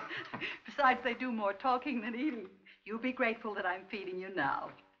 Besides, they do more talking than eating. You'll be grateful that I'm feeding you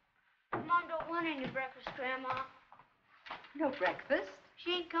now. Mom don't want any breakfast, Grandma. No breakfast?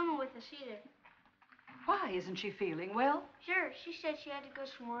 She ain't coming with us either. Why? Isn't she feeling well? Sure, she said she had to go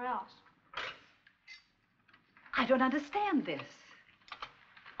somewhere else. I don't understand this.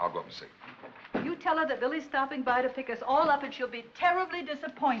 I'll go up and see. You tell her that Lily's stopping by to pick us all up and she'll be terribly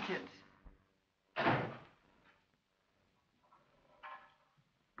disappointed.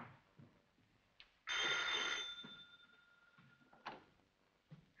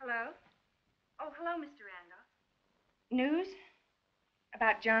 Hello? Oh, hello, Mr. Randall. News?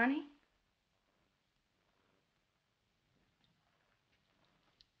 About Johnny?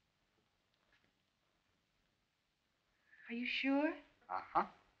 Are you sure? Uh-huh.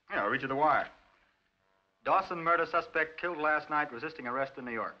 Yeah, I'll read you the wire. Dawson murder suspect killed last night resisting arrest in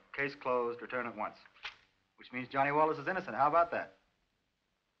New York. Case closed, return at once. Which means Johnny Wallace is innocent. How about that?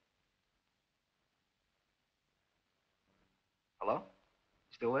 Hello?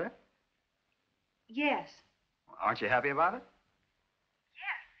 Still there? Yes. Aren't you happy about it?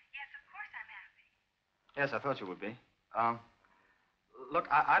 Yes, of course I'm happy. Yes, I thought you would be. Look,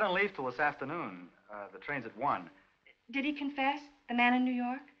 I don't leave till this afternoon. The train's at 1. Did he confess? The man in New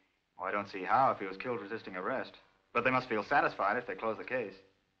York? Oh, I don't see how if he was killed resisting arrest. But they must feel satisfied if they close the case.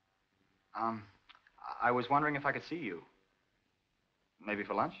 I was wondering if I could see you. Maybe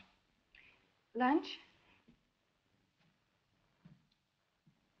for lunch? Lunch?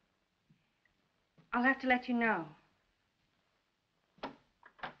 I'll have to let you know.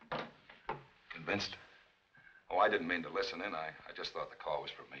 Convinced? Oh, I didn't mean to listen in. I just thought the call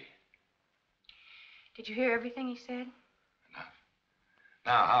was for me. Did you hear everything he said? Enough.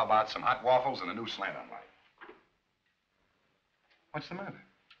 Now, how about some hot waffles and a new slant on life? What's the matter?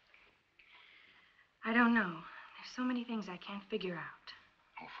 I don't know. There's so many things I can't figure out.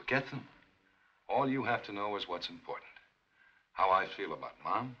 Oh, forget them. All you have to know is what's important. How I feel about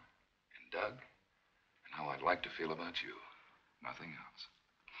Mom and Doug, and how I'd like to feel about you. Nothing else.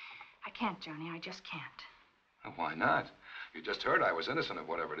 I can't, Johnny. I just can't. Well, why not? You just heard I was innocent of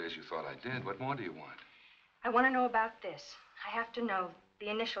whatever it is you thought I did. What more do you want? I want to know about this. I have to know the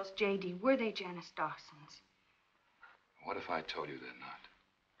initials J.D. Were they Janice Dawson's? What if I told you they're not?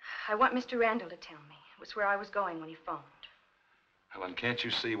 I want Mr. Randall to tell me. It was where I was going when he phoned. Helen, can't you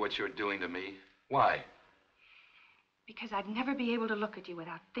see what you're doing to me? Why? Because I'd never be able to look at you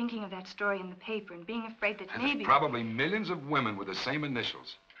without thinking of that story in the paper and being afraid that And maybe... there's probably millions of women with the same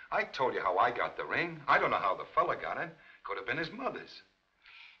initials. I told you how I got the ring. I don't know how the fella got it. Could have been his mother's.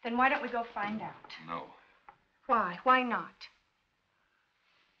 Then why don't we go find out? No. Why? Why not?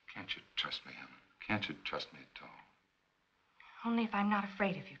 Can't you trust me, Helen? Can't you trust me at all? Only if I'm not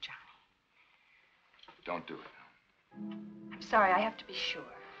afraid of you, Johnny. Don't do it, Helen. I'm sorry, I have to be sure.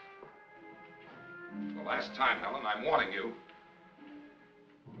 The last time, Helen, I'm warning you.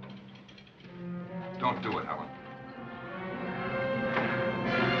 Don't do it, Helen.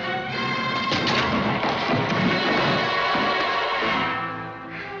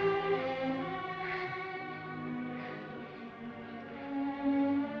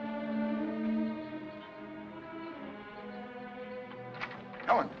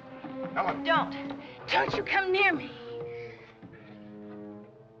 Helen! Helen! Don't you come near me.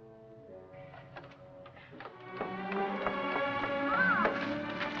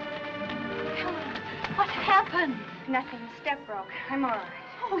 What happened? Nothing. The step broke. I'm all right.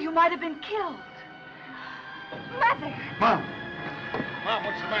 Oh, you might have been killed. Mother! Mom! Mom,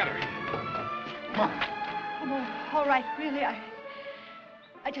 what's the matter? Mom! Oh, no, all right, really,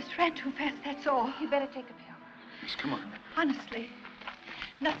 I just ran too fast, that's all. You better take a pill. Yes, come on. Honestly,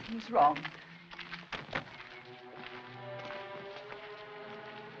 nothing's wrong.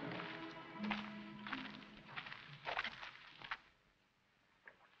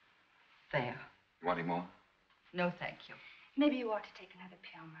 There. You want any more? No, thank you. Maybe you ought to take another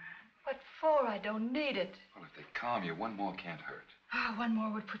pill, Ma. What for? I don't need it. Well, if they calm you, one more can't hurt. Ah, one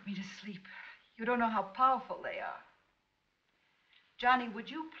more would put me to sleep. You don't know how powerful they are. Johnny, would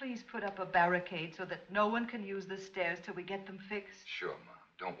you please put up a barricade so that no one can use the stairs till we get them fixed? Sure, Mom.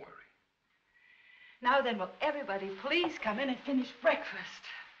 Don't worry. Now then, will everybody please come in and finish breakfast?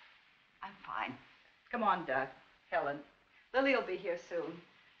 I'm fine. Come on, Doug. Helen. Lily will be here soon.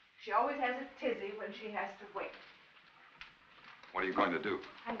 She always has a tizzy when she has to wait. What are you going to do?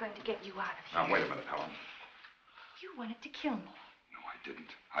 I'm going to get you out of here. Now, wait a minute, Helen. You wanted to kill me. No, I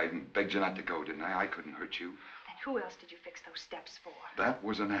didn't. I even begged you not to go, didn't I? I couldn't hurt you. Then who else did you fix those steps for? That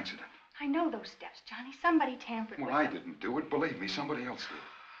was an accident. I know those steps, Johnny. Somebody tampered with Well, I them. didn't do it. Believe me, somebody else did.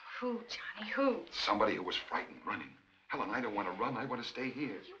 Who, Johnny? Who? Somebody who was frightened, running. Helen, I don't want to run. I want to stay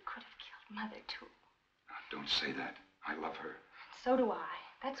here. You could have killed Mother, too. Now, don't say that. I love her. So do I.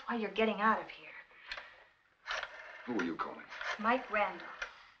 That's why you're getting out of here. Who are you calling? Mike Randall.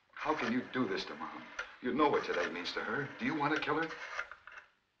 How can you do this to Mom? You know what today means to her. Do you want to kill her? It's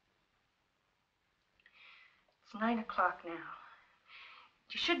 9 o'clock now.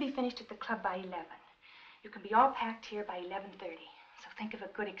 You should be finished at the club by 11. You can be all packed here by 11:30. So think of a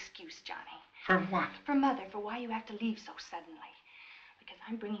good excuse, Johnny. For what? For Mother, for why you have to leave so suddenly. Because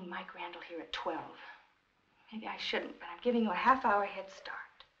I'm bringing Mike Randall here at 12. Maybe I shouldn't, but I'm giving you a half-hour head start.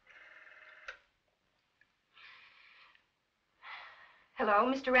 Hello,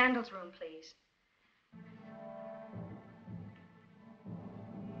 Mr. Randall's room, please.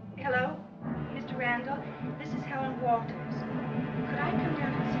 Hello, Mr. Randall. This is Helen Walters. Could I come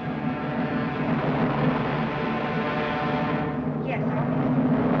down and see you? Yes, I'll...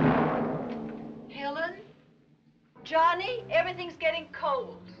 Helen? Johnny, everything's getting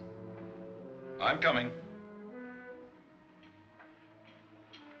cold. I'm coming.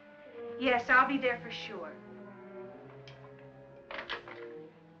 Yes, I'll be there for sure.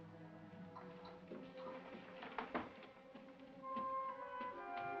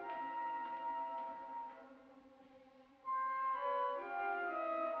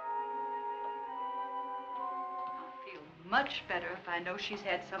 Much better if I know she's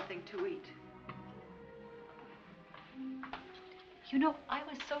had something to eat. You know, I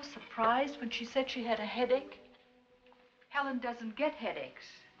was so surprised when she said she had a headache. Helen doesn't get headaches.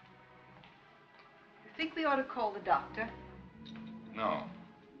 You think we ought to call the doctor? No.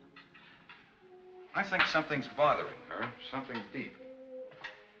 I think something's bothering her. Something deep.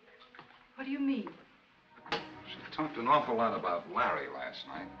 What do you mean? She talked an awful lot about Larry last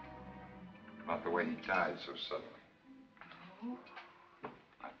night. About the way he died so suddenly. Oh.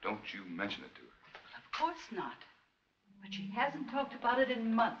 Now, don't you mention it to her. course not. But she hasn't talked about it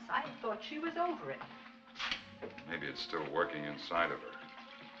in months. I thought she was over it. Maybe it's still working inside of her.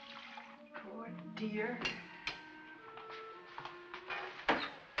 Poor dear.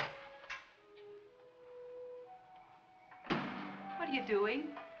 What are you doing?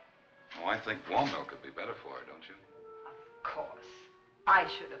 Oh, I think warm milk would be better for her, don't you? Of course. I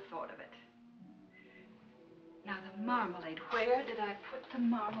should have thought of it. Now, the marmalade. Where did I put the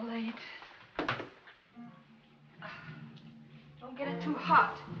marmalade? Don't get it too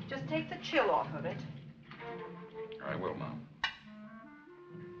hot. Just take the chill off of it. I will, Mom.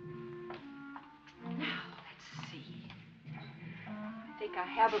 Now, let's see. I think I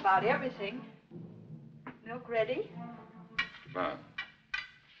have about everything. Milk ready? Mom.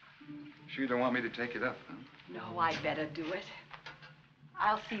 Sure you don't want me to take it up, huh? No, I'd better do it.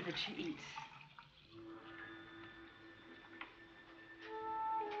 I'll see that she eats.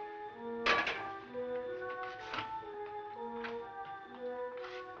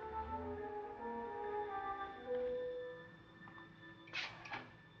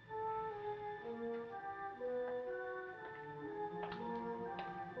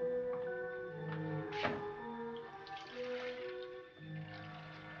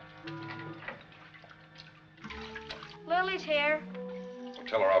 Lily's here. Well,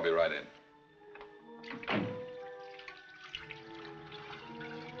 tell her I'll be right in.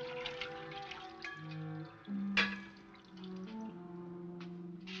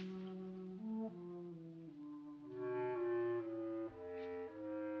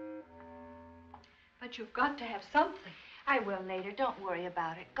 But you've got to have something. I will later. Don't worry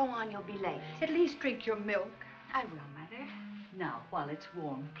about it. Go on, you'll be late. At least drink your milk. I will, Mother. Now, while it's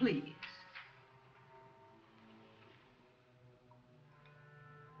warm, please.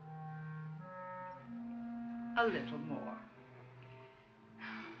 A little more.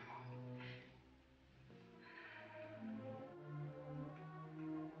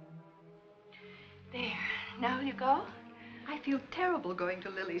 There. Now you go? I feel terrible going to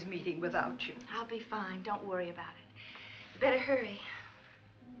Lily's meeting without you. I'll be fine. Don't worry about it. You better hurry.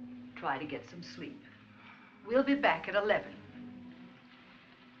 Try to get some sleep. We'll be back at 11.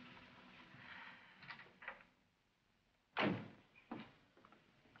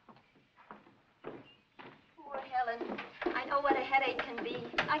 Poor Helen. I know what a headache can be.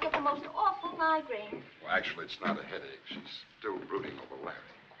 I get the most awful migraine. Well, actually, it's not a headache. She's still brooding over Larry.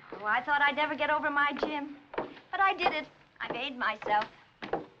 Oh, I thought I'd never get over my Jim. But I did it. I made myself.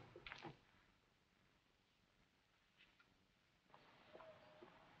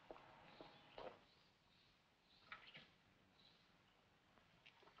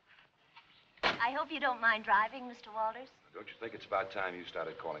 I hope you don't mind driving, Mr. Walters. Don't you think it's about time you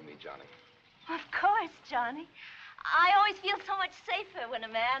started calling me Johnny? Of course, Johnny. I always feel so much safer when a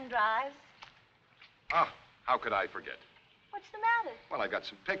man drives. Ah, how could I forget? What's the matter? Well, I've got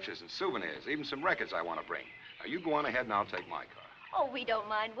some pictures and souvenirs, even some records I want to bring. Now, you go on ahead and I'll take my car. Oh, we don't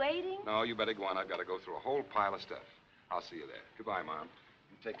mind waiting. No, you better go on. I've got to go through a whole pile of stuff. I'll see you there. Goodbye, Mom.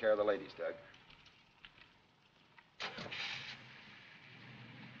 You take care of the ladies, Doug.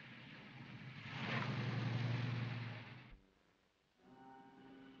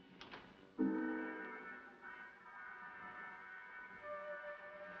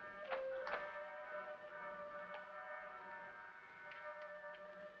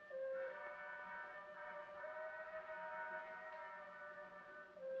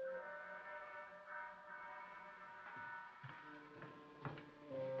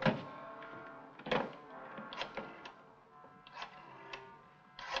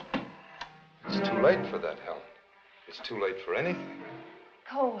 It's too late for that, Helen. It's too late for anything.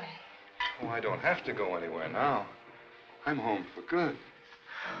 Go away. Oh, I don't have to go anywhere now. I'm home for good. What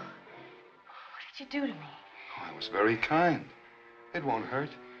did you do to me? Oh, I was very kind. It won't hurt.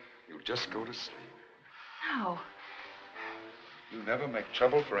 You'll just go to sleep. No. You never make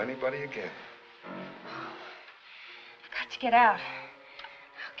trouble for anybody again. I've got to get out.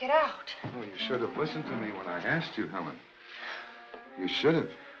 I'll get out. Oh, you should have listened to me when I asked you, Helen. You should have.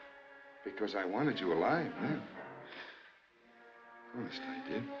 Because I wanted you alive then. Honest, I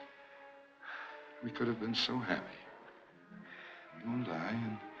did. We could have been so happy. You and I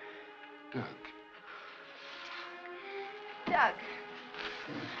and Doug. Doug.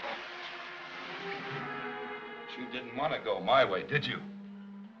 But you didn't want to go my way, did you?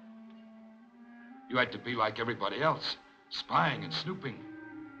 You had to be like everybody else, spying and snooping.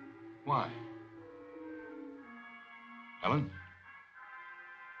 Why? Helen?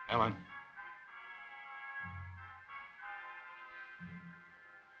 Helen?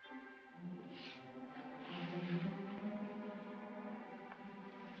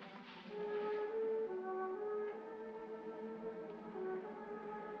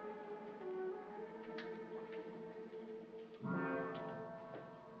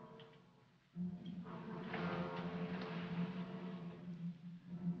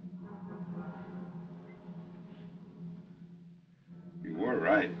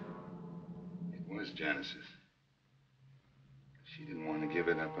 Miss Janice's. She didn't want to give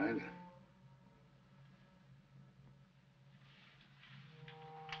it up either.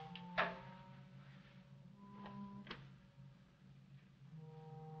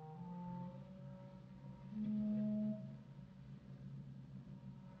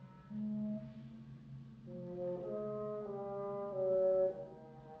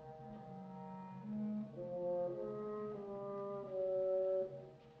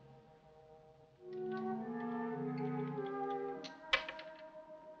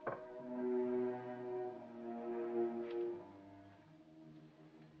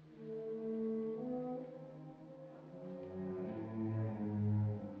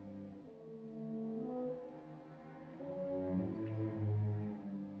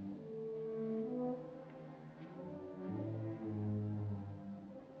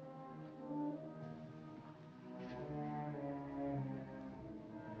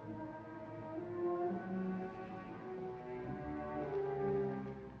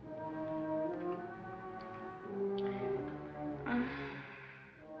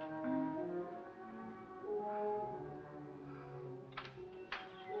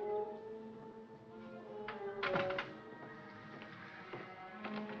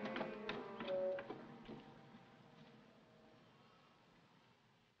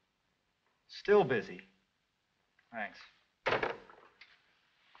 Still busy. Thanks.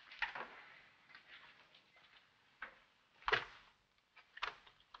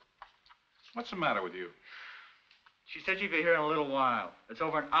 What's the matter with you? She said she'd be here in a little while. It's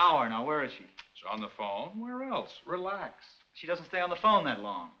over an hour now. Where is she? She's on the phone. Where else? Relax. She doesn't stay on the phone that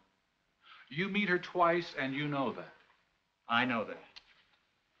long. You meet her twice, and you know that. I know that.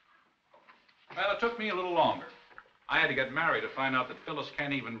 Well, it took me a little longer. I had to get married to find out that Phyllis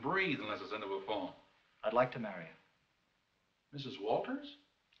can't even breathe unless it's into a phone. I'd like to marry her. Mrs. Walters?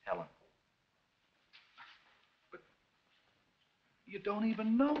 Helen. But you don't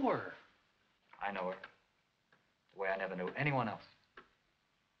even know her. I know her. The way I never knew anyone else.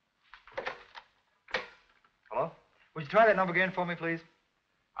 Hello? Would you try that number again for me, please?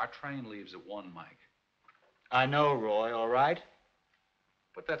 Our train leaves at 1, Mike. I know, Roy, all right?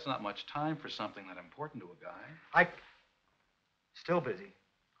 But that's not much time for something that important to a guy. Still busy.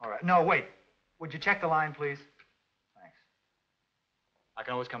 All right. No, wait. Would you check the line, please? Thanks. I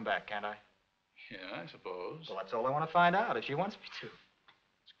can always come back, can't I? Yeah, I suppose. Well, that's all I want to find out, if she wants me to.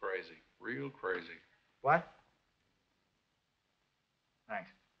 It's crazy. Real crazy. What? Thanks.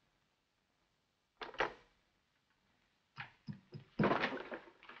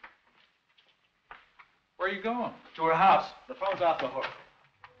 Where are you going? To her house. The phone's off the hook.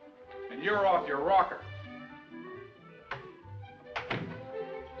 And you're off your rocker.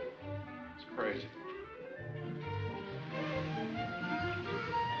 It's crazy.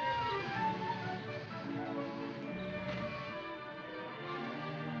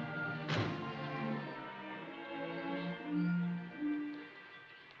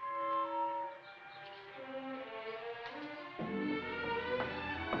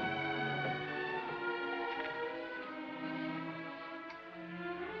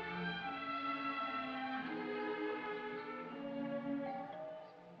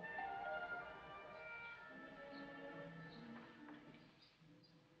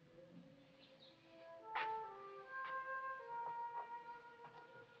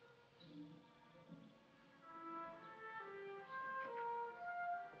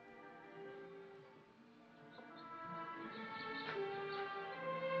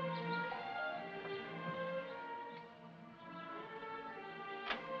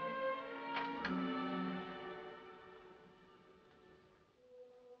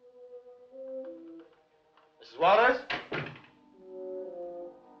 Mrs. Waters?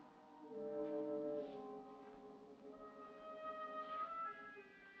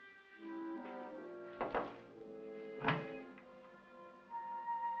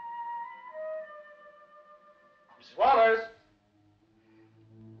 Mrs. Waters?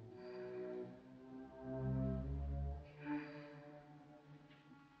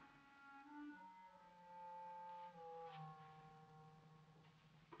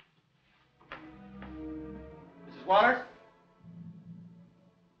 Mrs. Waters?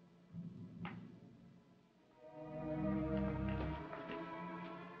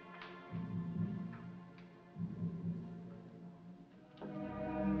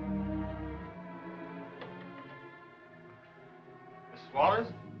 Mrs. Waters?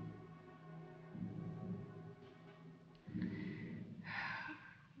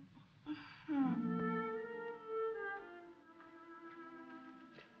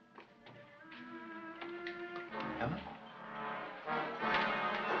 Helen?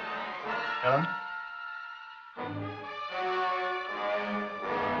 Helen?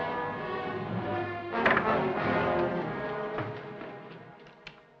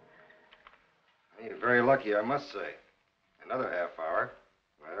 lucky, I must say. Another half hour,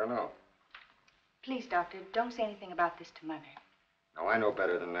 I don't know. Please, Doctor, don't say anything about this to Mother. No, I know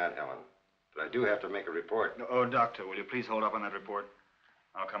better than that, Helen. But I do have to make a report. No, oh, Doctor, will you please hold up on that report?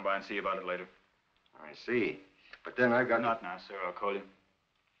 I'll come by and see you about it later. I see. But then I've got... Not now, sir. I'll call you.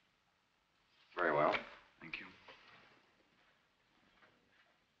 Very well. Thank you.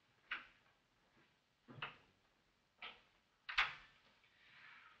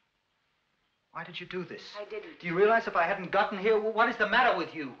 Why did you do this? I didn't. Do you realize if I hadn't gotten here, what is the matter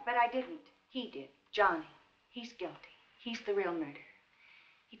with you? But I didn't. He did. Johnny. He's guilty. He's the real murderer.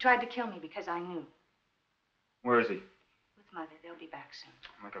 He tried to kill me because I knew. Where is he? With Mother. They'll be back soon.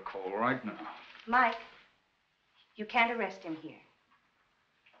 I'll make a call right now. Mike, you can't arrest him here.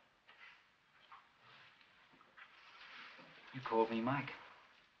 You called me Mike.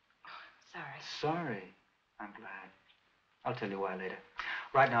 Sorry. Sorry. I'm glad. I'll tell you why later.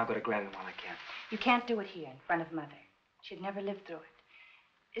 Right now, I've got to grab him while I can. You can't do it here in front of Mother. She'd never live through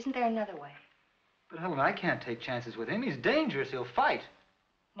it. Isn't there another way? But, Helen, I can't take chances with him. He's dangerous. He'll fight.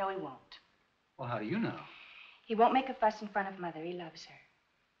 No, he won't. Well, how do you know? He won't make a fuss in front of Mother. He loves her.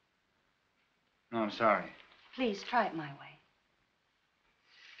 No, I'm sorry. Please, try it my way.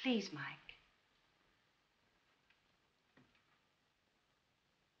 Please, Mike.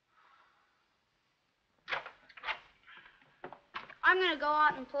 I'm gonna go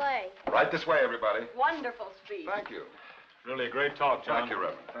out and play. Right this way, everybody. Wonderful speech. Thank you. Really a great talk, John. Thank you,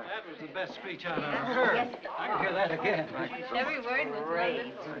 Reverend. That was the best speech I've ever heard. Yes, I can hear that again. Every word was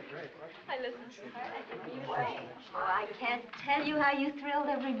great. I listened to her. Oh, I can't tell you how you thrilled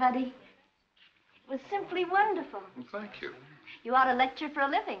everybody. It was simply wonderful. Well, thank you. You ought to lecture for a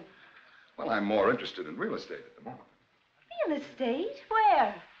living. Well, I'm more interested in real estate at the moment. Real estate?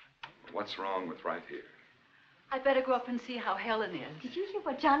 Where? What's wrong with right here? I better go up and see how Helen is. Did you hear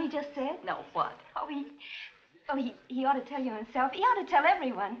what Johnny just said? No, what? He ought to tell you himself. He ought to tell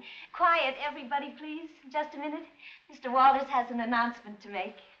everyone. Quiet, everybody, please. Just a minute. Mr. Walters has an announcement to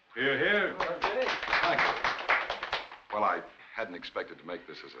make. Here, here. Thank you. Well, I hadn't expected to make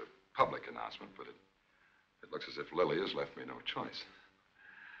this as a public announcement, but it looks as if Lily has left me no choice.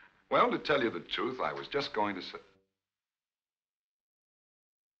 Well, to tell you the truth, I was just going to say...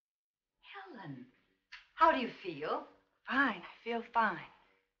 Helen, how do you feel? Fine. I feel fine.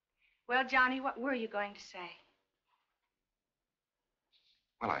 Well, Johnny, what were you going to say?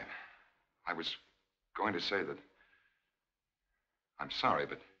 Well, I was going to say that I'm sorry,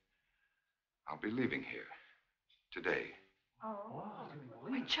 but I'll be leaving here today. Oh.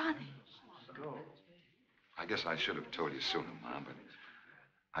 Why, Johnny. I guess I should have told you sooner, Mom, but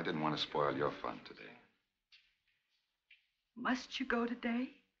I didn't want to spoil your fun today. Must you go today?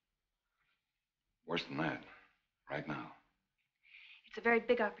 Worse than that, right now. It's a very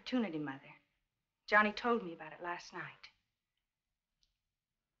big opportunity, Mother. Johnny told me about it last night.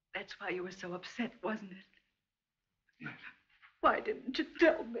 That's why you were so upset, wasn't it? Yes. Why didn't you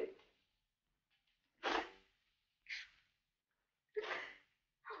tell me?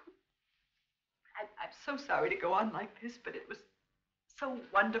 I'm so sorry to go on like this, but it was so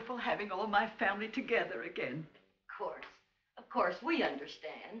wonderful having all my family together again. Of course, we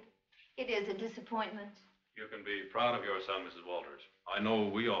understand. It is a disappointment. You can be proud of your son, Mrs. Walters. I know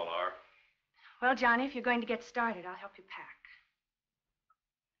we all are. Well, Johnny, if you're going to get started, I'll help you pack.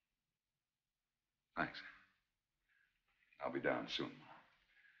 Thanks. I'll be down soon.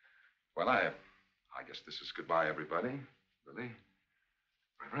 Well, I guess this is goodbye, everybody. Lily,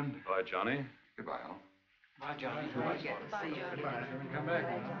 Reverend. Bye, Johnny. Goodbye, all. Bye, Johnny. Bye, Johnny. Goodbye. Come back.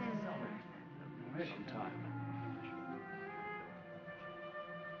 Sometime.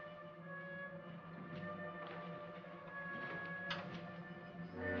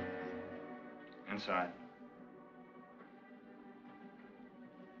 Inside.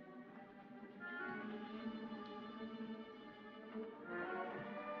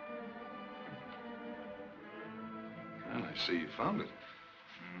 Well, I see you found it.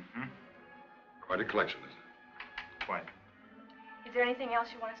 Mm-hmm. Quite a collection, isn't it? Quite. Is there anything else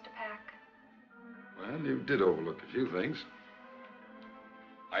you want us to pack? Well, you did overlook a few things.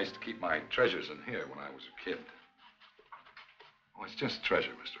 I used to keep my treasures in here when I was a kid. Oh, it's just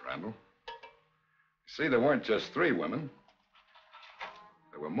treasure, Mr. Randall. You see, there weren't just 3 women.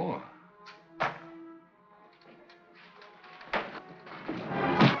 There were more.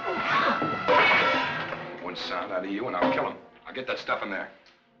 One sound out of you and I'll kill him. I'll get that stuff in there.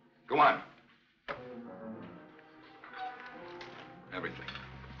 Go on. Everything.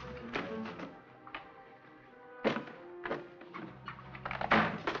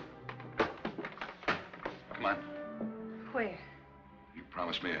 Come on. Where? You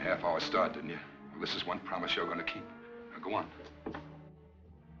promised me a half-hour start, didn't you? This is one promise you're going to keep. Now, go on.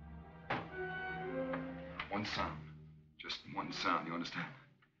 One sound. Just one sound, you understand?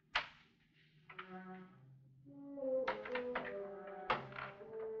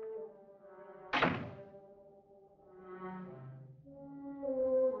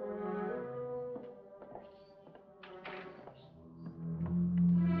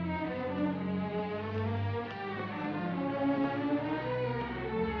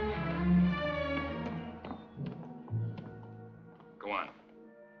 Go on.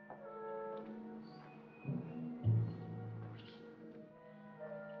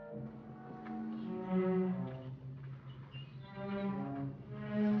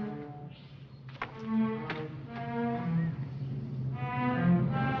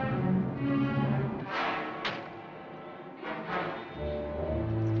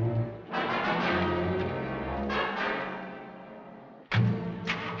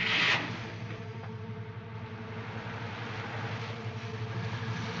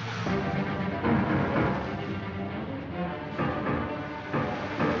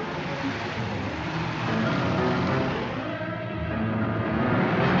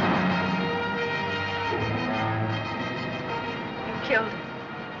 Killed him.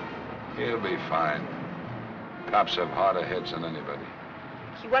 He'll be fine. Cops have harder heads than anybody.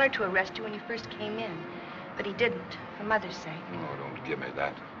 He wanted to arrest you when you first came in, but he didn't, for Mother's sake. Oh, don't give me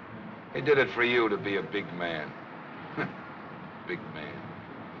that. He did it for you to be a big man. Big man.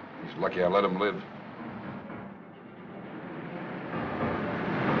 He's lucky I let him live.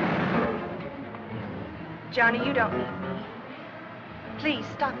 Johnny, you don't need me. Please,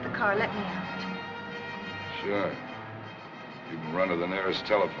 stop the car. Let me out. Sure. You can run to the nearest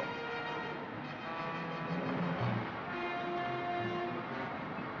telephone.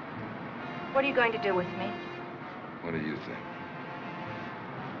 What are you going to do with me? What do you think?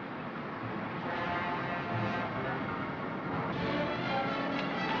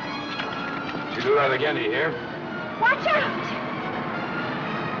 If you do that again, do you hear? Watch out!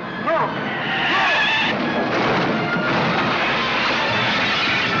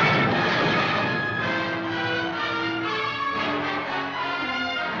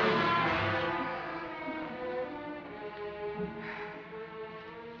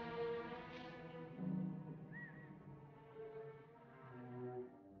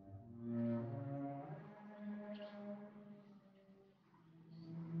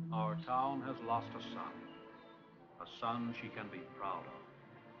 Our town has lost a son she can be proud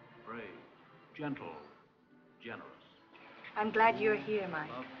of. Brave, gentle, generous. I'm glad you're here, Mike.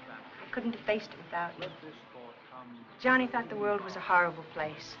 I couldn't have faced it without you. Johnny thought the world was a horrible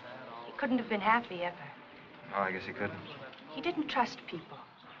place. He couldn't have been happy ever. Oh, I guess he couldn't. He didn't trust people.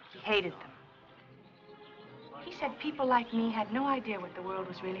 He hated them. He said people like me had no idea what the world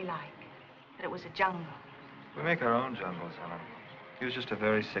was really like, that it was a jungle. We make our own jungles, Helen. He was just a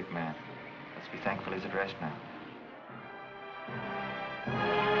very sick man. Let's be thankful he's at rest now.